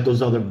 just like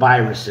those other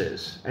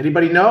viruses?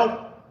 Anybody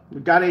know?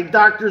 We got any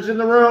doctors in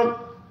the room?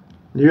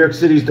 New York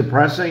City's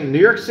depressing. New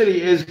York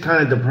City is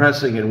kind of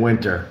depressing in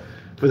winter.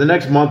 For the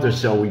next month or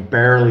so, we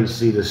barely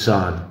see the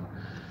sun.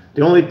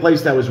 The only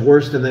place that was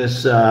worse than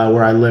this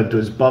where I lived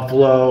was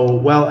Buffalo,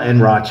 well, and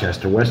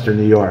Rochester, Western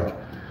New York.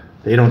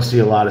 They don't see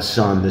a lot of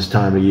sun this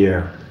time of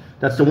year.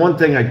 That's the one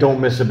thing I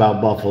don't miss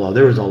about Buffalo.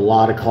 There was a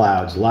lot of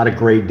clouds, a lot of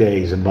gray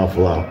days in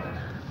Buffalo.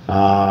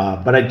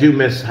 But I do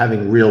miss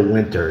having real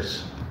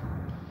winters.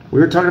 We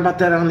were talking about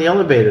that on the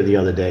elevator the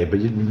other day, but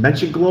you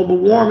mentioned global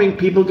warming,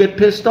 people get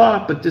pissed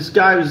off. But this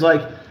guy was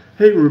like,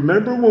 hey,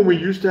 remember when we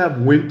used to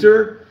have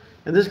winter?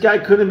 And this guy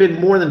couldn't have been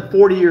more than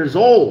 40 years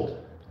old.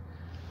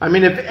 I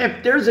mean,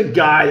 if there's a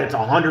guy that's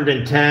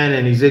 110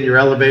 and he's in your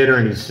elevator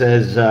and he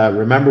says,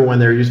 remember when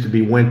there used to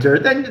be winter,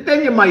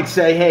 then you might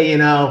say, hey, you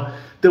know,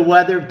 the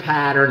weather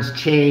patterns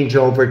change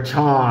over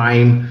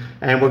time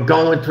and we're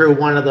going through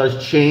one of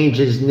those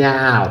changes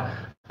now.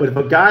 But if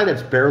a guy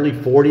that's barely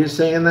 40 is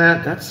saying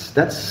that,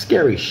 that's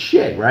scary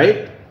shit,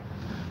 right?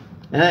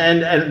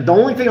 And the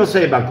only thing I'll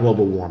say about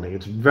global warming,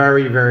 it's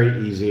very,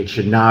 very easy. It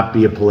should not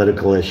be a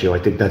political issue. I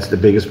think that's the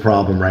biggest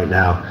problem right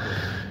now.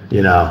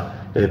 You know,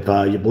 if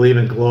you believe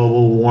in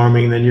global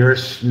warming, then you're a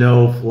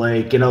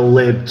snowflake and a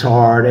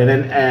libtard and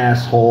an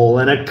asshole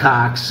and a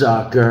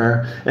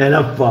cocksucker and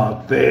a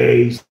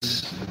fuckface.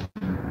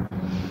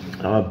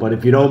 But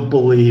if you don't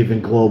believe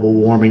in global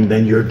warming,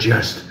 then you're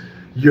just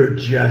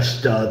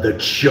the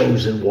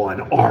chosen one,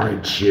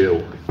 aren't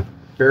you?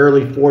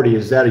 Barely 40,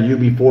 is that a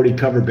UB40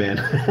 cover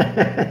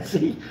band?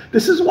 See,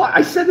 this is why,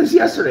 I said this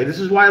yesterday, this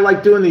is why I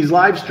like doing these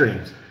live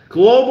streams.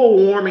 Global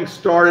warming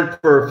started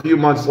for a few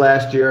months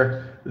last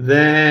year,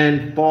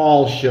 then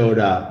fall showed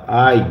up.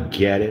 I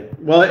get it.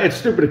 Well, it's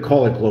stupid to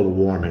call it global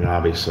warming,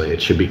 obviously. It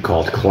should be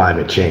called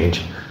climate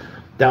change.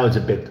 That was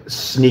a bit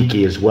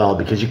sneaky as well,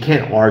 because you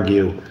can't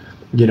argue,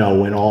 you know,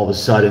 when all of a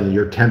sudden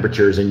your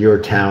temperatures in your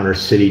town or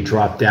city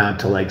drop down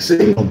to like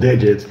single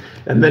digits,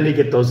 and then you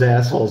get those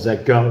assholes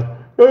that go,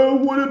 oh,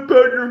 what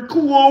about your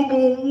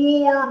global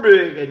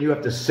warming? And you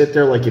have to sit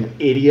there like an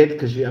idiot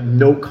because you have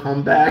no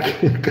comeback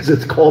because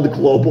it's called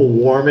global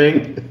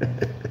warming.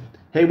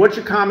 Hey, what's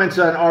your comments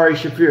on Ari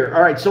Shaffir?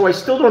 All right, so I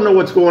still don't know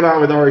what's going on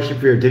with Ari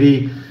Shaffir.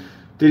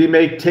 Did he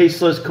make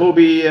tasteless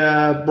Kobe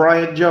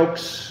Bryant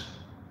jokes?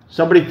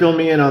 Somebody fill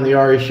me in on the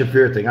Ari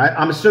Shaffir thing.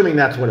 I'm assuming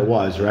that's what it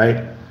was,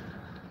 right?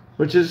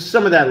 Which is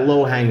some of that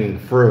low-hanging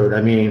fruit.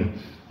 I mean,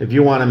 if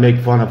you want to make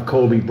fun of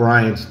Kobe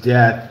Bryant's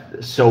death,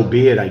 so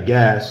be it, I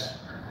guess.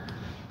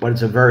 But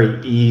it's a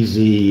very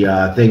easy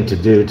thing to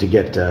do to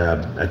get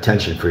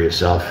attention for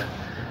yourself.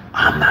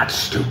 I'm not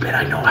stupid.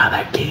 I know how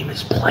that game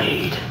is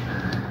played.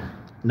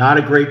 Not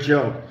a great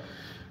joke.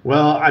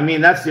 Well, I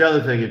mean, that's the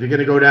other thing. If you're going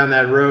to go down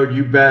that road,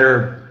 you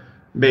better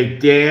make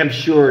damn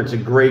sure it's a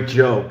great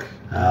joke.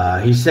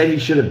 He said he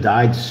should have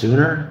died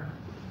sooner.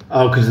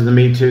 Oh, because of the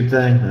Me Too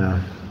thing?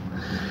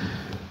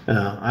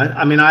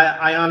 I mean,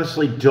 I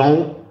honestly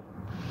don't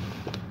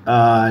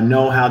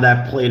know how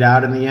that played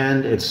out in the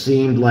end. It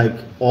seemed like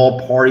all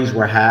parties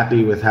were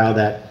happy with how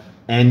that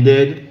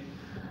ended.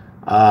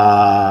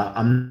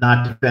 I'm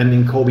not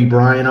defending Kobe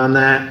Bryant on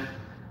that.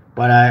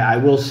 But I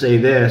will say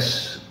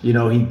this, you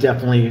know, he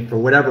definitely, for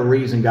whatever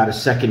reason, got a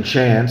second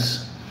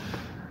chance.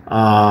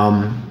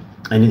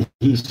 And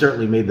he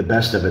certainly made the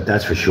best of it,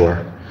 that's for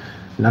sure.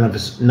 None of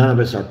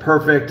us are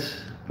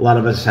perfect. A lot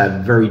of us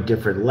have very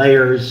different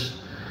layers.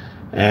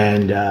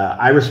 And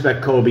I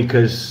respect Kobe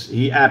because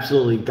he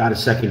absolutely got a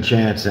second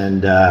chance.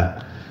 And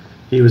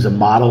he was a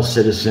model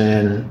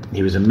citizen.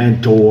 He was a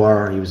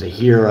mentor. He was a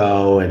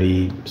hero. And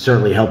he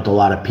certainly helped a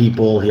lot of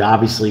people. He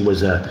obviously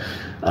was a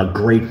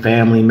great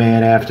family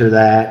man after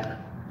that.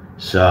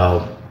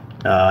 So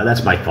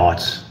that's my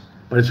thoughts.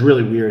 But it's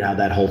really weird how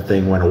that whole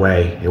thing went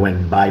away. It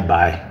went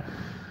bye-bye.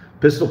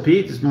 Pistol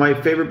Pete is my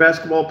favorite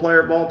basketball player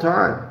of all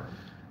time.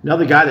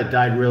 Another guy that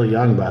died really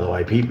young, by the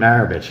way, Pete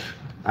Maravich.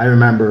 I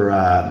remember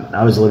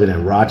I was living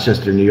in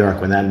Rochester, New York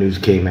when that news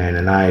came in,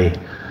 and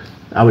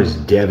I was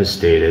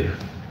devastated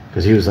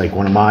because he was like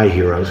one of my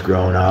heroes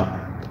growing up.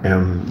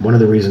 And one of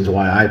the reasons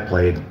why I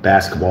played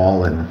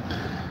basketball and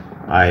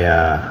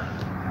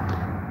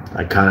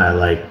I kind of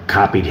like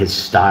copied his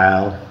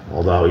style,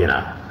 although, you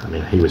know, I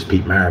mean, he was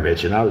Pete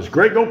Maravich and I was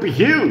Greg Opie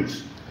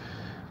Hughes.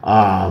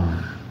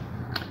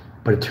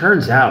 But it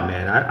turns out,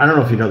 man, I don't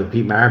know if you know the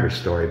Pete Maravich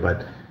story,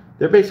 but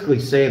they're basically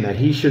saying that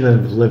he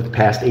shouldn't have lived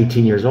past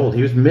 18 years old.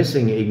 He was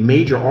missing a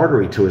major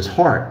artery to his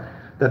heart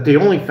that they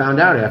only found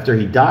out after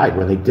he died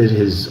when they did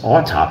his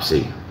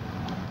autopsy.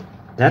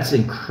 That's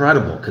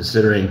incredible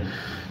considering,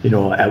 you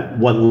know, at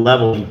what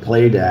level he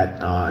played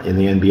at in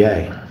the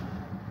NBA.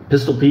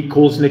 Pistol Pete,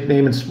 coolest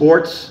nickname in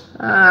sports?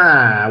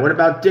 What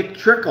about Dick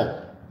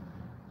Trickle?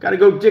 Gotta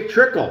go Dick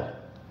Trickle.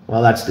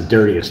 Well, that's the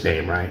dirtiest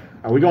name, right?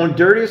 Are we going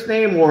dirtiest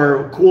name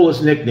or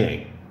coolest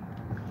nickname?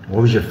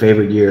 What was your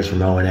favorite years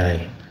from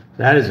O&A?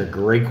 That is a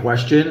great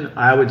question.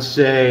 I would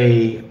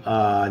say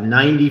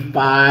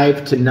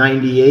 95 to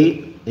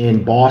 98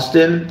 in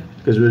Boston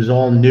because it was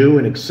all new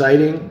and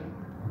exciting.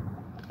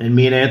 And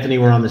me and Anthony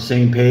were on the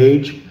same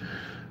page,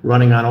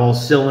 running on all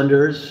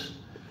cylinders.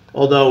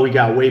 Although we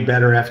got way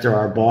better after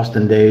our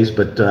Boston days,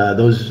 but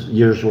those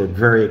years were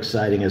very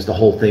exciting as the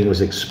whole thing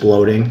was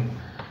exploding.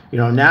 You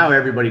know, now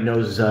everybody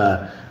knows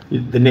the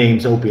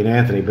names Opie and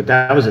Anthony, but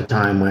that was a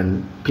time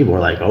when people were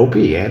like,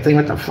 Opie, Anthony,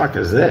 what the fuck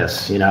is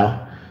this, you know?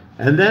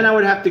 And then I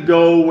would have to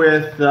go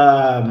with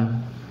the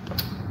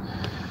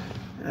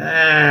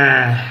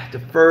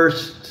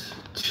first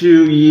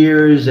 2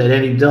 years at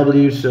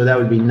NEW, so that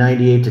would be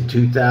 98 to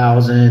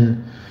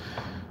 2000.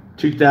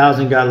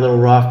 2000 got a little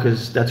rough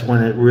because that's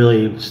when it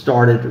really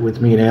started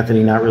with me and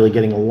Anthony not really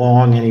getting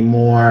along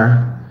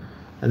anymore.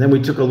 And then we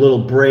took a little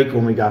break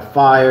when we got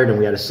fired and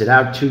we had to sit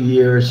out 2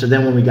 years. So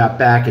then when we got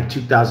back in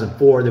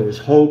 2004, there was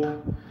hope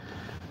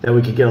that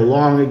we could get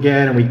along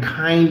again, and we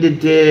kind of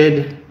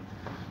did.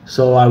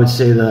 So I would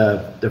say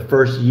the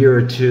first year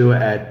or two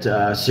at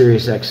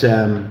Sirius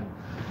XM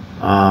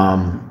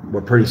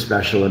were pretty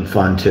special and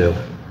fun too.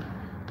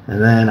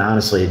 And then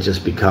honestly, it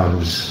just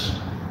becomes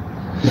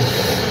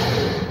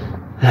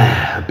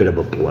a bit of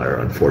a blur,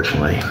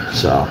 unfortunately.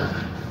 So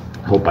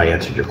hope I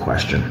answered your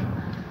question.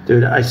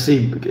 Dude,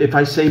 if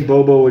I say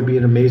Bobo would be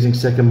an amazing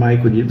second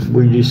mic, would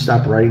you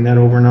stop writing that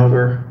over and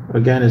over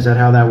again? Is that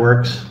how that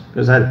works?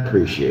 Because I'd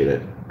appreciate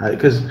it.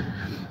 Because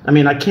I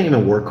mean, I can't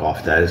even work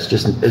off that. It's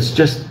just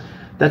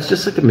that's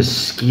just like a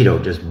mosquito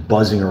just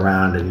buzzing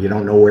around and you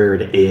don't know where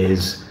it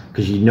is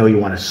because you know you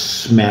want to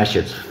smash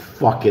its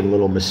fucking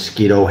little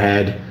mosquito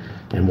head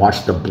and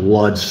watch the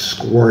blood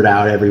squirt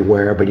out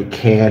everywhere, but you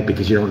can't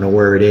because you don't know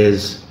where it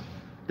is.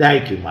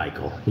 Thank you,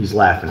 Michael. He's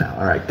laughing now.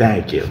 All right,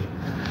 thank you.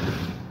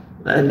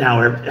 And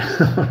now,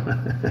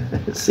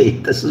 see,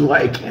 this is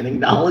why I can't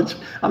acknowledge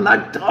I'm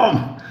not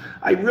dumb.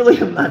 I really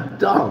am not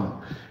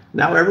dumb.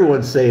 Now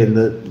everyone's saying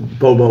that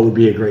Bobo would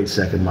be a great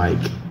second mic.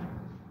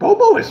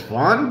 Bobo is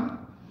fun.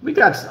 We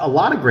got a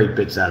lot of great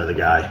bits out of the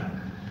guy.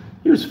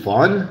 He was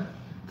fun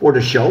for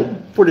the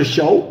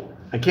show.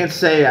 I can't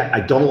say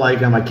I don't like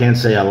him. I can't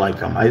say I like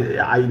him.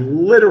 I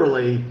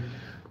literally,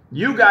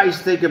 you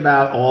guys think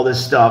about all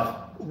this stuff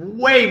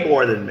way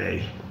more than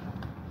me.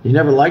 You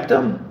never liked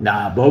him?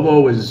 Nah, Bobo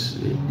was,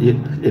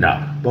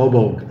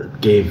 Bobo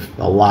gave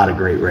a lot of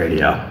great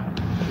radio.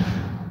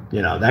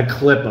 You know, that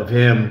clip of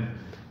him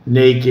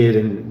naked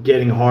and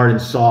getting hard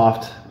and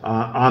soft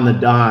on the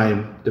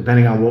dime,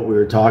 depending on what we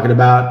were talking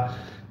about,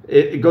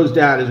 it goes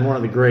down as one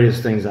of the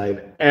greatest things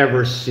I've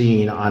ever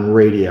seen on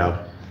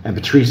radio. And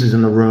Patrice is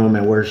in the room,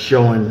 and we're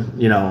showing,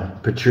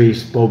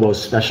 Patrice,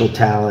 Bobo's special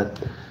talent,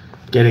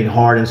 getting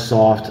hard and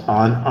soft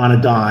on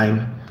a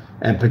dime.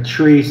 And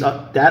Patrice,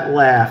 that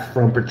laugh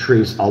from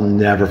Patrice, I'll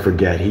never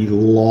forget. He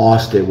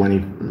lost it when he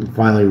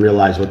finally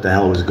realized what the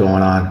hell was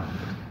going on.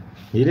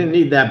 He didn't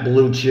need that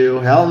blue chew.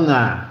 Hell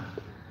nah.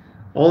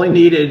 All he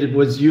needed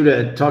was you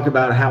to talk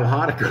about how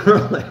hot a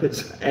girl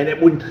is, and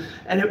it would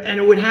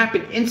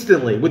happen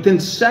instantly, within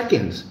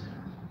seconds.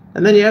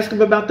 And then you ask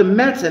him about the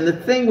Mets, and the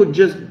thing would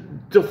just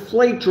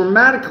deflate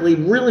dramatically,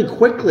 really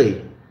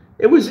quickly.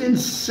 It was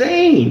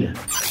insane.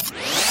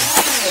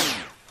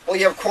 Well,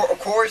 yeah, of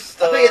course.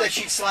 I bet you that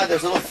she'd slide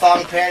those little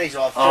thong panties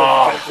off to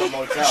a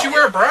motel. Did she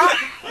wear a bra?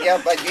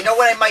 Yeah, but you know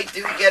what I might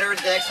do to get her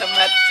the next time I'm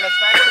at the Stress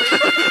Factory?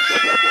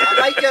 I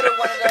might get her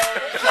one of those,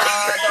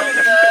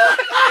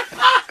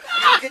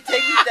 you can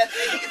take me that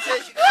thing. You can say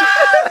she can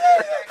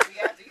actually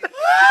have to get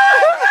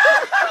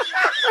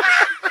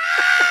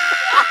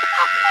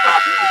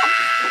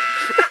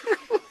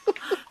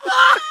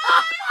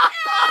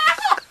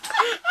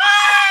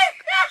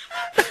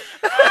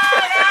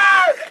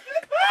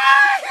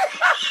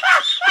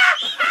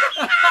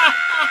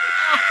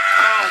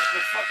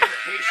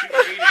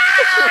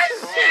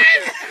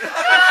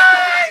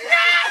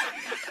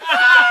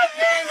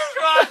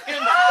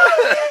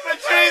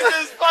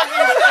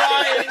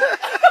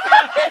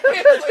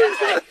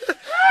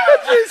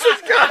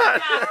Jesus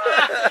God!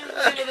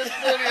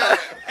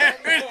 There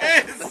it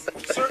is!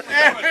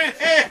 There it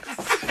is!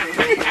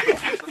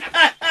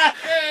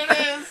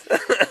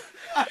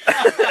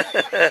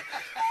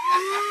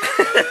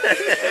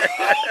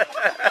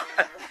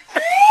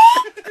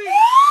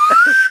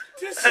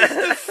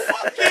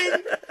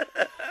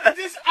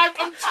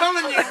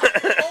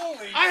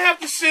 I have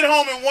to sit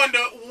home and wonder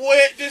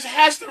where this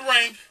has to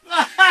rank in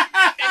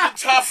the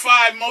top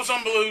 5 most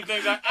unbelievable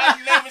things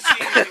I've never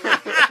seen anywhere.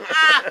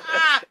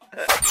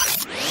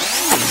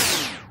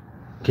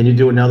 Can you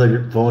do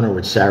another phoner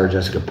with Sarah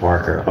Jessica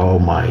Parker? Oh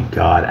my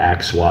God,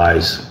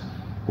 Axe-wise.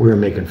 We were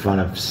making fun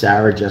of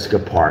Sarah Jessica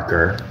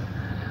Parker.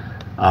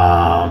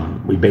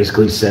 We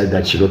basically said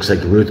that she looks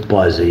like Ruth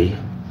Buzzy.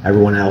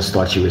 Everyone else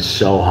thought she was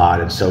so hot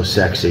and so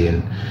sexy.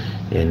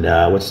 And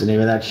what's the name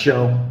of that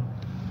show?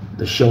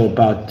 The show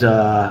about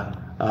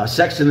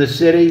Sex in the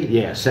City?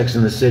 Yeah, Sex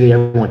in the City.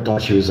 Everyone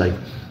thought she was like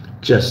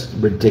just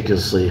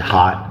ridiculously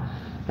hot.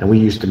 And we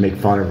used to make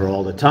fun of her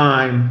all the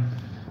time.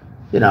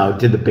 You know,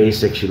 did the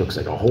basics. She looks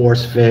like a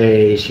horse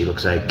face. She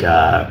looks like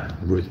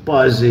Ruth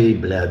Buzzy,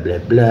 blah, blah,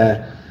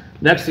 blah.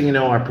 Next thing you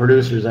know, our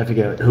producers, I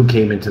forget who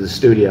came into the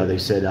studio, they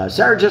said,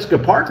 Sarah Jessica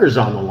Parker's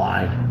on the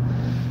line.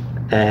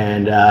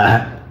 And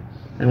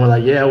we're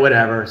like, yeah,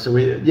 whatever. So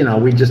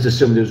we just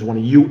assumed it was one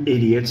of you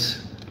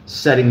idiots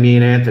setting me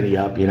and Anthony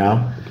up, you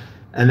know.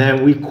 And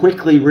then we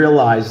quickly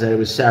realized that it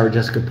was Sarah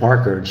Jessica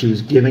Parker, and she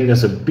was giving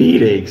us a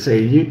beating,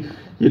 saying,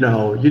 you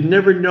know, you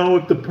never know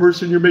if the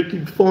person you're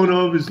making fun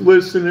of is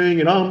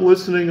listening, and I'm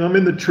listening. I'm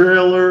in the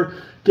trailer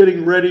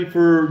getting ready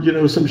for, you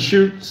know, some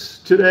shoots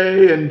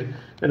today, and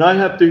I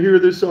have to hear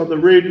this on the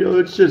radio.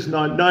 It's just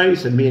not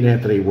nice. And me and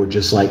Anthony were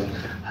just like,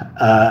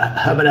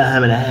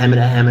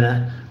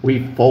 hamina.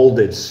 We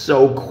folded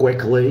so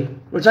quickly,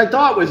 which I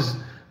thought was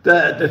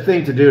the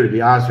thing to do, to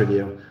be honest with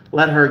you.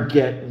 Let her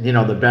get, you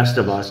know, the best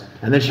of us.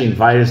 And then she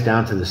invited us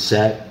down to the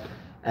set.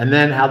 And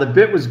then how the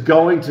bit was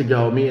going to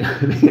go, me and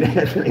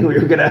Anthony, we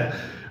were gonna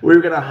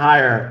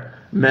hire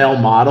male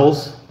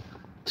models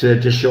to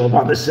just show up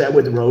on the set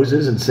with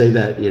roses and say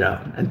that, you know,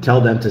 and tell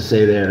them to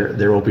say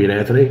they're Opie and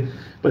Anthony.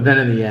 But then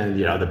in the end,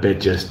 you know, the bit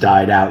just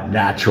died out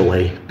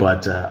naturally.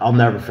 But I'll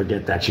never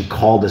forget that. She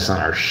called us on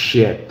our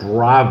shit.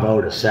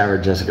 Bravo to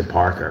Sarah Jessica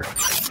Parker.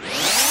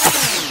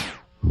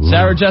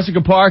 Sarah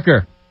Jessica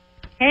Parker.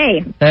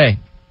 Hey. Hey.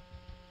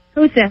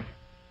 Who's this?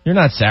 You're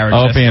not Sarah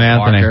Opie Jessica and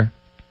Anthony. Parker.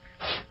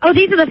 Oh,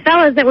 these are the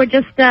fellas that were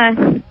just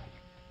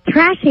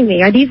trashing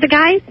me. Are these the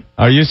guys?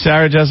 Are you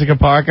Sarah Jessica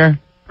Parker?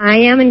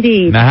 I am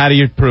indeed. Now, how do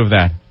you prove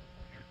that?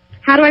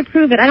 How do I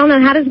prove it? I don't know.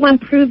 How does one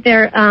prove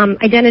their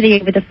identity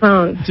over the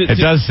phone? It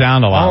does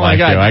sound a lot Oh my like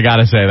God. you. I got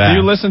to say that. Do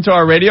you listen to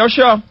our radio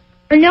show?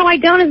 No, I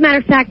don't. As a matter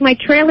of fact, my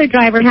trailer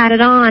driver had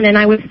it on, and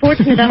I was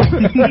fortunate enough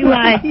to.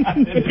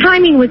 The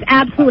timing was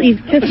absolutely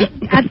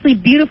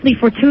beautifully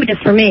fortuitous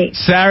for me.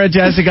 Sarah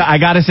Jessica, I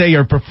got to say,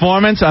 your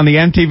performance on the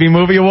MTV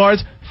Movie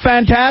Awards,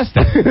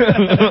 fantastic.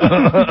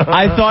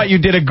 I thought you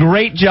did a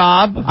great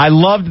job. I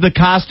loved the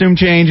costume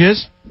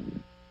changes,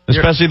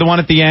 especially the one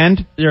at the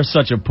end. You're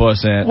such a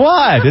puss, Ant.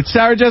 What? It's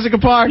Sarah Jessica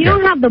Parker. You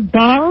don't have the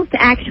balls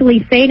to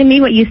actually say to me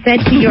what you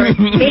said to your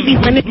maybe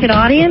limited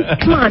audience?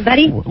 Come on,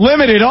 buddy.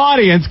 Limited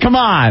audience? Come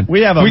on.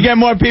 We get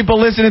more people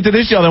listening to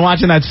this show than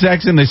watching that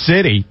Sex in the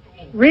City.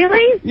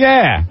 Really?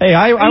 Yeah. Hey,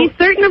 Are you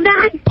certain of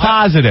that?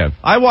 Positive.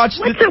 I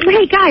watched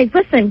Hey, guys,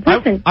 listen.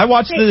 I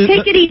watched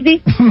Take it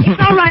easy. It's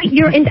all right.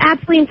 You're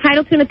absolutely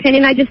entitled to an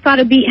opinion. I just thought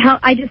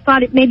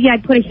maybe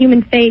I'd put a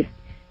human face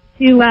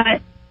to,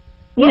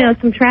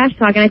 some trash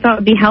talk, and I thought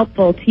it would be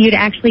helpful to you to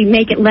actually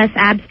make it less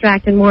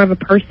abstract and more of a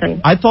person.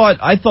 I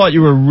thought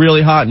you were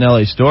really hot in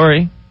L.A.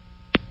 Story.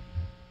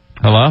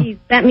 Hello? Jeez,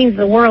 that means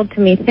the world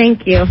to me.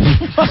 Thank you.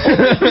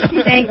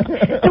 Thanks.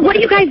 So what do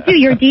you guys do?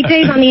 You're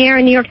DJs on the air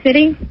in New York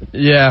City?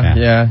 Yeah.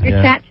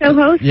 You're chat show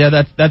host?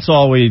 Yeah, that's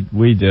all we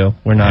do.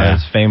 We're not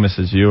as famous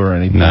as you or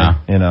anything. No.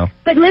 You know.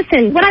 But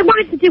listen, what I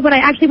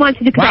actually wanted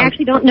to do, because I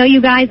actually don't know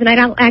you guys, and I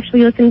don't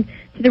actually listen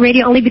to the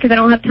radio only because I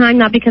don't have time,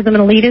 not because I'm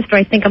an elitist or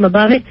I think I'm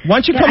above it. Why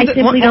don't you come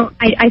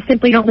I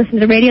simply don't listen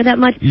to the radio that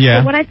much. Yeah.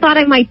 But what I thought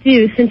I might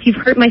do, since you've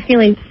hurt my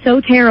feelings so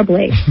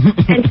terribly,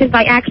 and since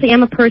I actually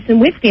am a person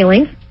with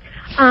feelings,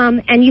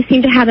 and you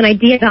seem to have an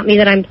idea about me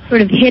that I'm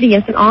sort of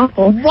hideous and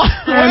awful. Wait, Hold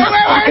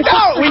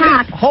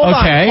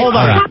on.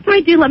 Perhaps what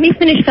I do, let me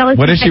finish, fellas.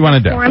 What does she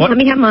want to do? Let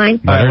me have mine.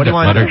 What do you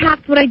want to do?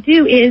 Perhaps what I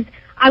do is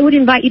I would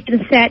invite you to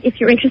the set if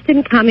you're interested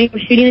in coming. We're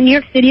shooting in New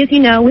York City, as you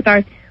know, with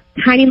our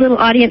tiny little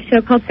audience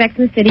show called Sex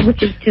and the City,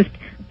 which is just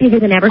bigger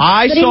than ever.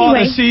 I saw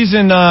the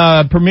season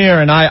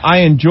premiere, and I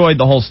enjoyed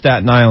the whole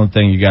Staten Island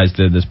thing you guys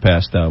did this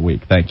past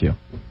week. Thank you.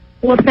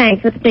 Well,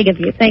 thanks. That's big of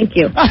you. Thank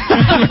you. What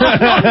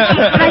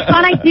I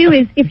thought I'd do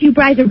is, if you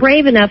guys are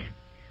brave enough,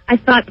 I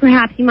thought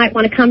perhaps you might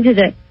want to come to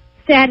the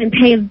set and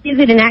pay a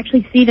visit and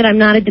actually see that I'm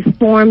not a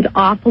deformed,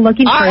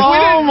 awful-looking person.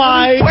 Oh,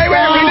 my. You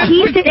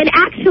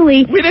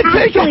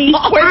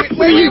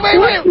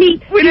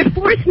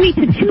forced me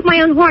to toot my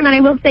own horn, and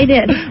I will say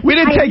this. We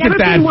didn't take it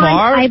that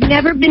far. I've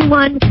never been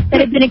one that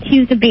had been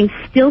accused of being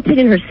stilted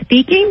in her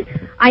speaking.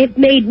 I have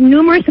made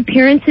numerous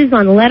appearances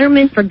on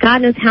Letterman for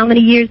God knows how many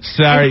years.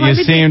 Sarah, you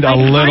seemed a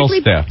little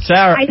stiff.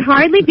 Sarah, I'd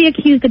hardly be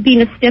accused of being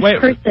a stiff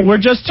person. We're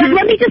just two.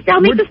 Let me just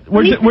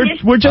We're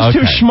just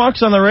two schmucks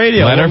on the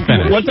radio. Let her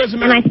finish. What does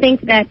it And I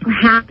think that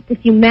perhaps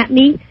if you met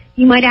me,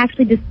 you might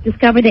actually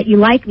discover that you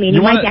like me, and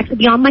you might actually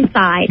be on my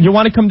side. You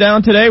want to come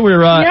down today? No. We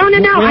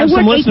I have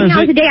some work 18 listeners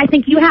hours a day. I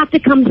think you have to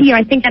come here.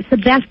 I think that's the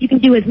best you can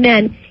do as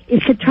men,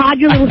 is to trod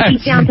your little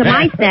feet down to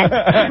my set,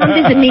 come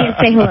visit me and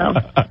say hello.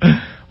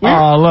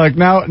 Oh, look,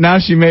 now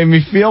she made me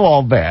feel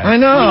all bad. I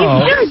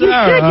know. You should.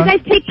 You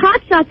guys take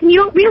pot shots, and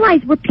you don't realize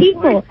we're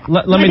people.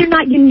 Whether or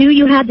not you knew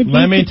you had the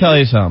Let me tell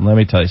you something.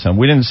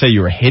 We didn't say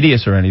you were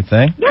hideous or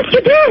anything. Yes, you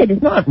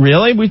did. Not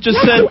really. We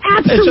just said... You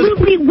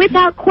absolutely,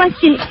 without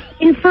question,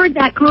 inferred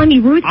that, calling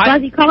me Ruth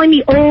Buzzy, calling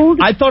me old.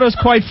 I thought it was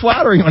quite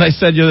flattering when I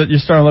said you're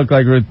starting to look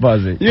like Ruth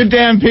Buzzy. You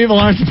damn people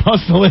aren't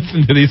supposed to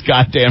listen to these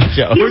goddamn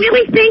shows. You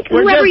really think,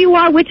 whoever you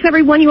are,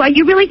 whichever one you are,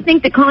 you really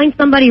think that calling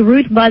somebody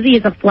Ruth Buzzy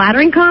is a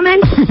flattering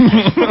comment?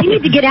 You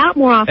need to get out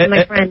more often,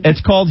 my friend.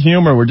 It's called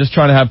humor. We're just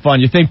trying to have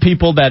fun. You think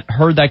people that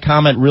heard that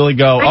comment really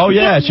go, oh,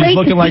 yeah, she's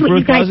looking like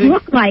Ruth Buzzy?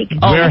 Look like.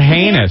 We're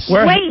heinous.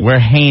 We're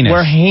heinous.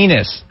 We're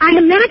heinous. I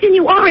imagine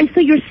you are, and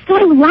so you're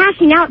so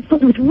lashing out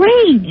with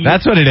rage.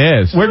 That's what it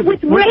is.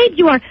 With rage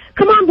you are.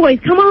 Come on, boys.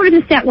 Come over to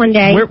the set one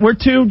day. We're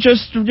two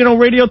just,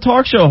 radio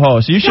talk show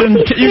hosts. You shouldn't.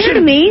 Don't be scared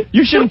of me.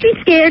 You shouldn't. Don't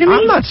be scared of me.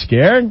 I'm not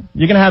scared.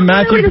 You're gonna have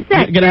Matthew.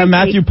 You're gonna have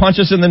Matthew punch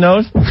us in the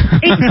nose.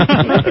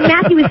 Listen,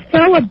 Matthew is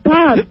so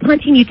above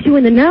punching you two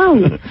in the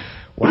nose.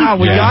 Wow,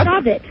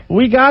 it.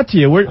 We got to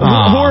you. Who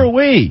are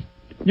we?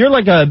 You're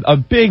like a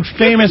big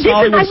famous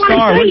Hollywood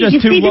star. We're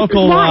just two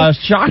local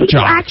shock jocks.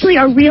 People actually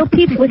are real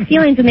people with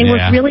feelings, and they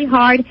work really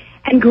hard.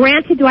 And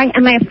granted,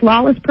 am I a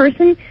flawless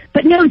person?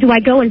 But no, do I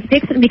go and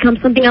fix it and become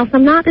something else?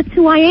 I'm not. That's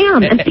who I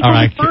am. And all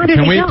right,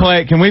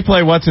 can we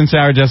play What's in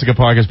Sarah Jessica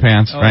Parker's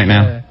Pants right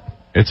now?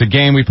 It's a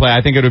game we play.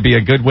 I think it would be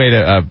a good way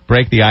to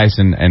break the ice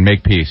and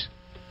make peace.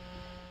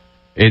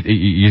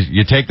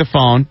 You take the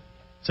phone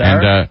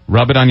and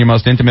rub it on your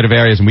most intimate of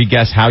areas, and we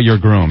guess how you're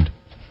groomed.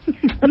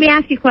 Let me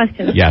ask you a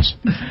question. Yes.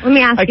 Let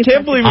me ask you a question. I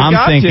can't believe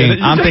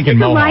I'm thinking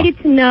Mohawk. Delighted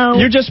to know.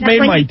 You just made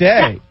my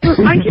day.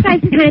 Aren't you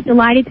guys kind of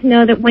delighted to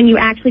know that when you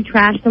actually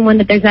trash someone,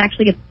 that there's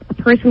actually a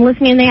person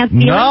listening and they have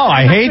feelings? No,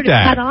 I hate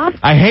that.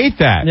 I hate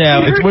that.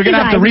 Yeah, we're going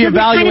to have to reevaluate.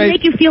 Does it kind of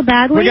make you feel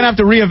badly? We're going to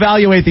have to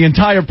reevaluate the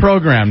entire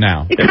program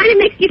now. It kind of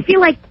makes you feel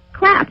like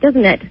crap,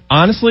 doesn't it?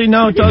 Honestly,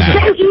 no, it doesn't.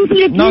 It's so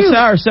easy to do. No,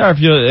 Sarah,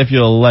 if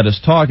you'll let us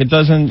talk, it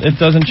doesn't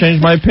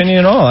change my opinion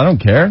at all. I don't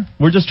care.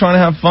 We're just trying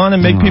to have fun and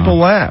make people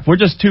laugh. We're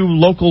just two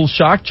local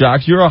shock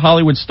jocks. You're a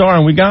Hollywood star,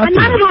 and we got I'm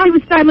not a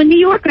Hollywood star. I'm a New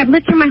Yorker. I've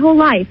lived here my whole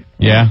life.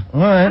 Yeah.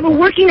 All right. I'm a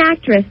working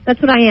actress. That's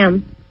what I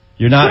am.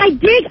 You're not. But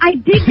I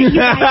dig that you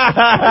guys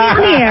put me on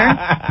the air.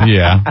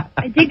 Yeah.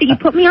 I dig that you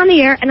put me on the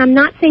air, and I'm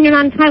not saying you're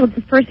not entitled. It's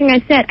the first thing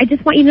I said. I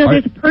just want you to know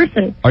there's a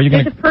person.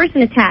 There's a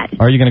person attached.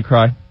 Are you going to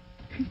cry?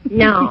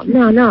 No.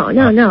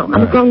 I'm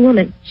a grown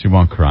woman. She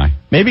won't cry.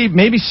 Maybe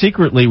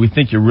secretly we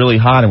think you're really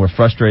hot and we're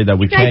frustrated that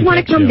we can't. You guys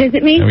want to come visit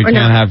me? And we or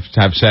can't not?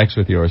 have sex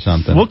with you or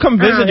something. We'll come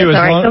visit you as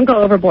long. Don't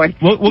go overboard.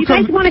 You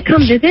guys want to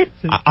come visit?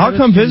 I'll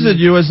come visit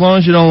you as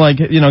long as you don't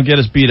get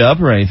us beat up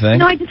or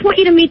anything. No, I just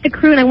want you to meet the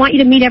crew, and I want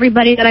you to meet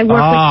everybody that I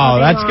work with. Oh,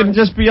 that's gonna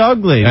just be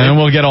ugly. And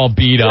then we'll get all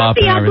beat up.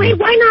 Be ugly.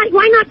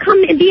 Why not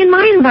come and be in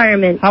my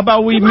environment? How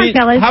about we meet?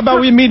 How about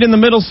we meet in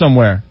the middle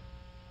somewhere?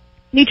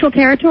 Neutral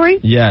territory?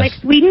 Yes. Like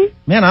Sweden?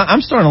 Man,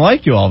 I'm starting to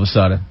like you all of a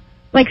sudden.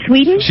 Like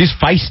Sweden? She's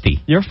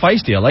feisty. You're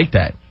feisty. I like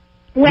that.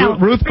 Well,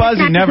 Ruth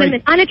Buzzy never.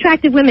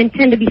 Unattractive women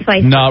tend to be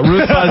feisty. No,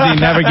 Ruth Buzzy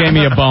never gave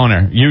me a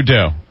boner. You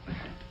do.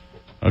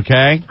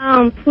 Okay.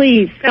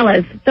 Please,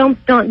 fellas, don't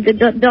try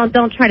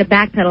to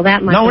backpedal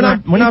that much. No,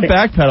 we're not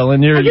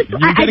backpedaling. You're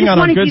getting on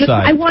our good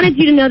side. I wanted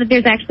you to know that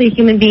there's actually a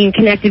human being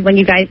connected when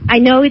you guys. I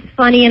know it's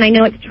funny and I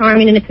know it's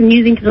charming and it's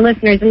amusing to the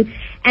listeners and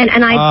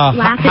I've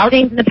laughed at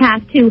things in the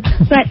past too.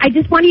 But I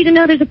just want you to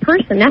know there's a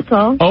person. That's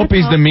all.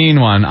 Opie's the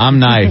mean one. I'm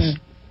nice.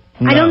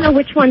 No. I don't know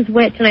which one's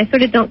which, and I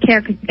sort of don't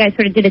care because you guys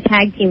sort of did a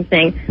tag team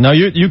thing. No,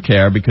 you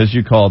care because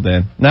you called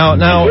in. Now,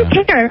 I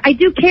do care. I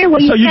do care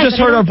what you said. So you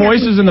just heard our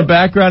voices in the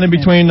background in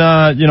between,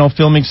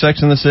 filming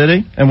Sex in the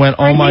City, and went,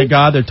 "Oh my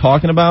God, they're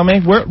talking about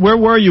me." Where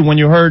were you when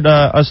you heard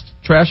us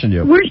trashing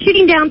you? We're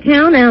shooting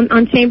downtown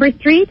on Chambers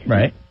Street,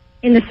 right,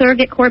 in the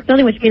Surrogate Court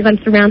building, which means I'm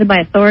surrounded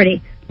by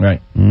authority.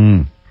 Right.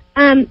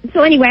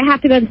 So anyway, I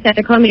have to go to the set.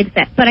 They're calling me to the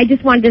set, but I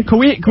just wanted to. Can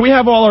we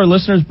have all our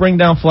listeners bring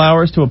down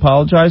flowers to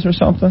apologize or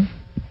something?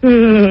 I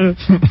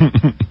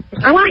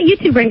want you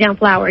to bring down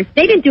flowers.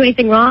 They didn't do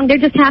anything wrong. They're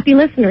just happy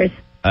listeners.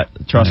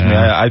 Trust me,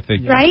 I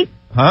think. Right?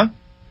 Huh?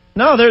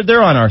 No,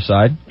 they're on our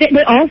side. They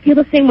all feel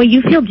the same way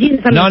you feel. Jesus,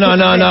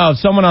 No.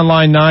 Someone on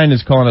line 9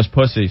 is calling us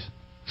pussies.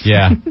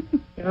 Yeah.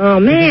 Oh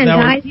man,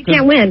 guys, you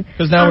can't win.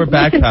 Because now we're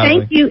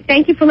backpedaling.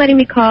 Thank you for letting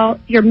me call.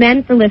 You're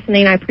men for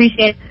listening. I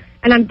appreciate it.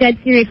 And I'm dead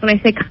serious when I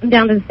say come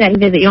down to the set and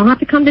visit. You don't have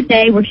to come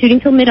today. We're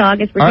shooting till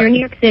mid-August. We're here in New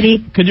York City.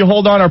 Could you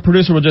hold on? Our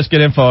producer will just get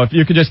info. If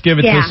you could just give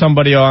it to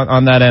somebody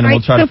on that end, and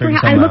we'll try to figure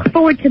something out. I look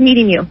forward to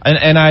meeting you.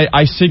 And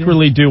I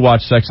secretly do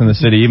watch Sex in the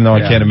City, even though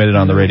I can't admit it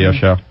on the radio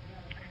show.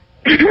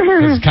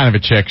 It's kind of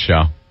a chick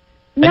show.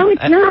 No,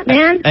 it's not,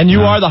 man. And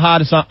you are the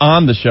hottest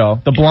on the show.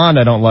 The blonde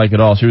I don't like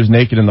at all. She was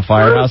naked in the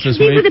firehouse this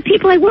These week. are the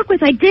people I work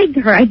with. I dig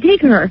her.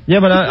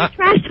 Yeah, but Don't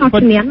trash talk to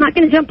me. I'm not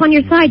going to jump on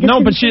your side.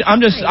 No, but I'm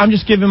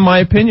just giving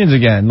my opinions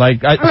again.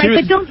 Like All right,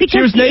 but don't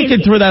she was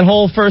naked through that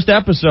whole first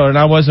episode, and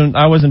I wasn't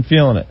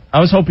feeling it. I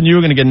was hoping you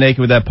were going to get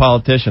naked with that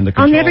politician.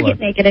 I'll never get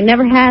naked. I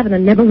never have, and I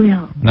never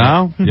will.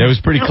 No? Yeah, it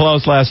was pretty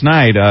close last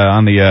night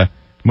on the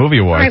movie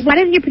All awards. right, why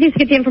doesn't your producer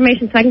get the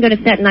information so I can go to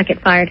set and not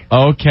get fired?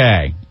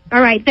 Okay. All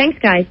right, thanks,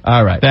 guys.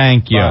 All right.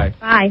 Thank you. Bye.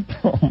 Bye.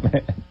 Oh,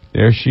 man.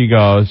 There she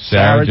goes,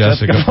 Sarah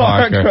Jessica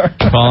Parker,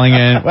 calling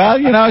in. Well,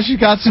 she's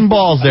got some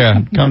balls there.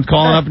 Comes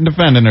calling up and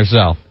defending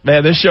herself.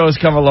 Man, this show has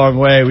come a long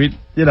way.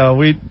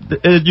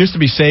 It used to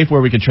be safe where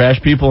we could trash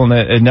people and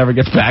it never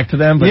gets back to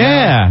them. But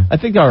yeah. Now, I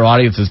think our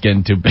audience is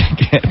getting too big,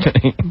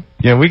 Anthony.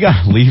 Yeah, we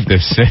got to leave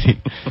this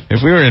city.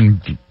 If we were in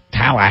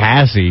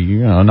Tallahassee,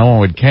 no one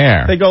would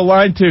care. They go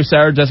line 2,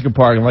 Sarah Jessica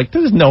Parker. I'm like,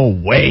 there's no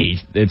way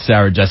it's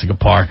Sarah Jessica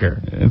Parker.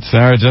 It's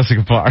Sarah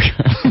Jessica Parker.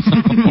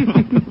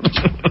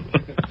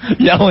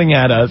 Yelling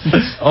at us.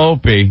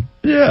 Opie.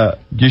 Yeah.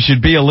 You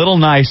should be a little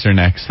nicer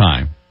next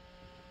time.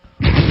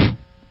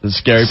 The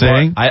scary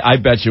part. I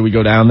bet you we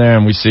go down there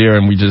and we see her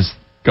and we just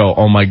go,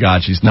 oh my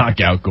God, she's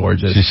knockout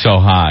gorgeous. She's so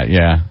hot,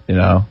 yeah.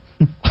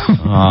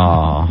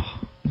 Oh.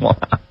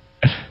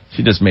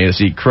 She just made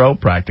us eat crow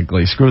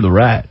practically. Screw the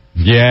rat.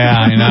 Yeah,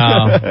 I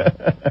know.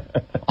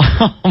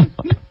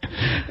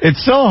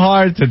 It's so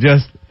hard to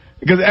just...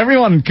 Because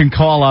everyone can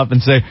call up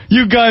and say,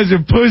 you guys are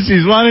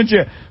pussies, why don't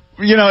you...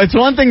 it's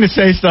one thing to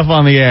say stuff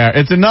on the air.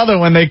 It's another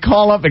when they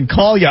call up and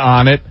call you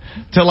on it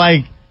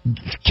to,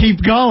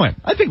 keep going.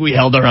 I think we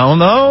held our own,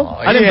 though.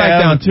 I didn't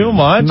back down too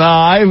much. No,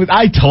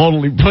 I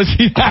totally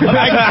pussied out.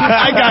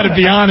 I got to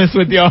be honest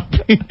with you. I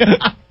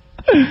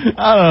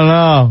don't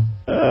know.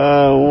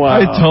 Oh, wow.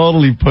 I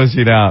totally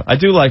pussied out. I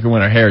do like her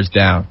when her hair is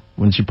down.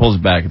 When she pulls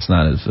it back, it's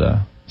not as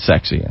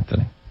sexy,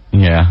 Anthony.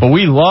 Yeah. But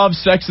we love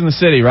Sex in the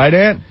City, right,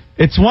 Ant?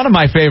 It's one of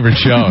my favorite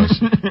shows.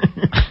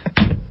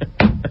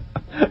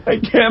 I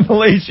can't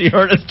believe she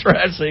heard us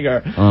trashing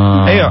her.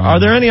 Hey, are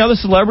there any other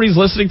celebrities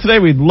listening today?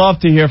 We'd love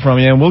to hear from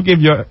you, and we'll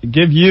give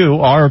you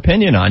our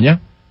opinion on you.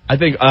 I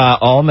think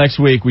all next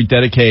week we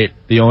dedicate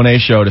the O&A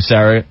show to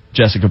Sarah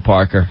Jessica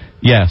Parker.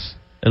 Yes.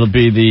 It'll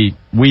be the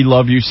We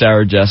Love You,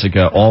 Sarah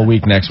Jessica, all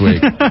week next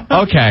week.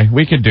 Okay,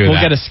 we could do that.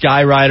 We'll get a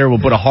Skyrider. We'll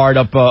put a heart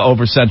up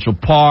over Central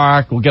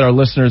Park. We'll get our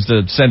listeners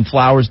to send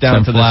flowers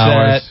down to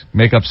the set.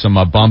 Make up some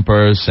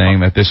bumpers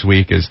saying that this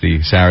week is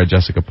the Sarah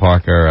Jessica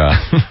Parker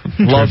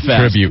Love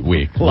Fest. Tribute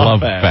Week. Love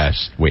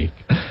Fest Week.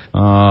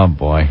 Oh,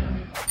 boy.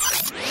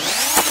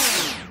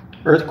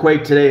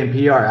 Earthquake today in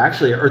PR.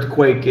 Actually,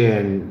 earthquake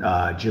in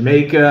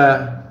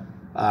Jamaica,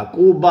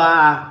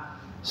 Cuba,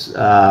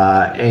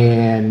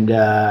 and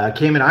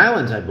Cayman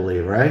Islands, I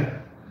believe, right?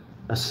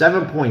 A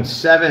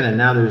 7.7, and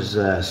now there's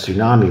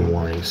tsunami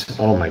warnings.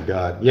 Oh my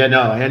God! Yeah,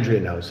 no, Andrea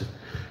knows.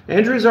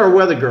 Andrea's our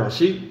weather girl.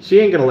 She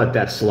ain't gonna let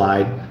that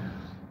slide.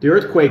 The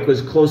earthquake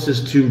was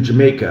closest to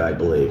Jamaica, I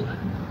believe.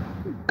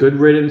 Good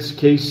riddance,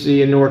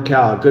 KC and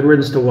NorCal. Good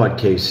riddance to what,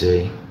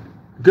 KC?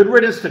 Good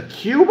riddance to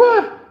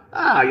Cuba?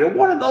 Ah, you're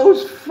one of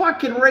those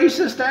fucking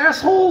racist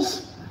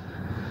assholes.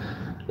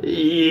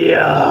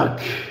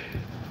 Yuck.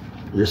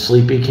 You're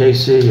sleepy,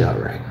 KC? All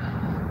right.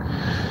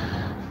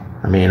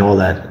 I mean, all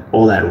that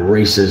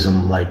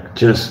racism,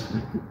 just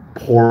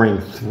pouring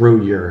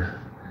through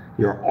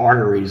your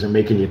arteries and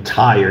making you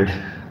tired.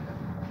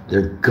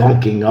 They're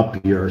gunking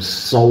up your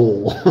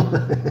soul.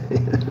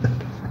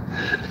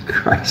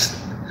 Christ.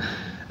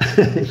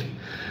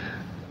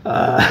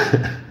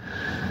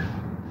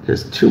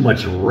 There's too much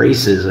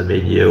racism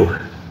in you.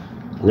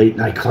 Late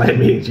night clan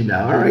meetings,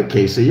 All right,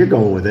 Casey, you're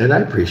going with it. I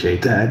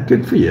appreciate that.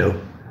 Good for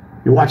you.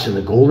 You're watching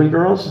the Golden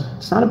Girls?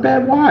 It's not a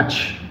bad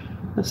watch.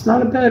 That's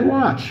not a bad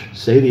watch.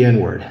 Say the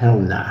N-word. Hell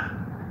nah.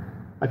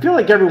 I feel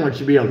like everyone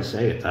should be able to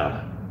say it, though.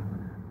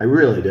 I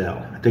really do.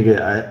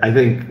 I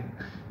think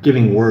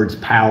giving words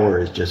power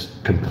is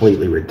just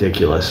completely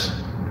ridiculous.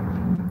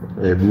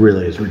 It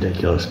really is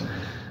ridiculous.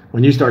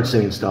 When you start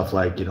saying stuff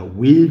like,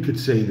 we could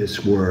say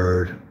this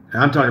word,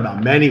 and I'm talking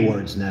about many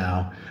words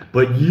now,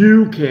 but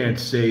you can't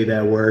say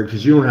that word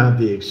because you don't have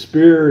the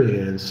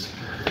experience.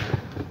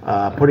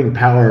 Putting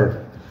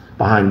power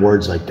behind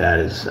words like that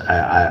is,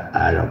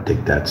 I don't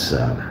think that's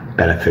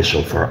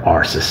beneficial for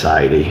our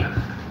society.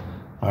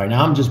 All right,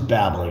 now I'm just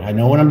babbling. I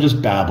know when I'm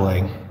just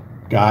babbling.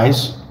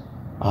 Guys,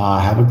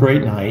 have a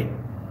great night.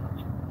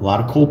 A lot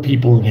of cool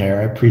people in here.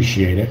 I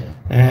appreciate it.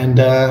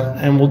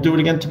 And we'll do it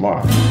again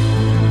tomorrow.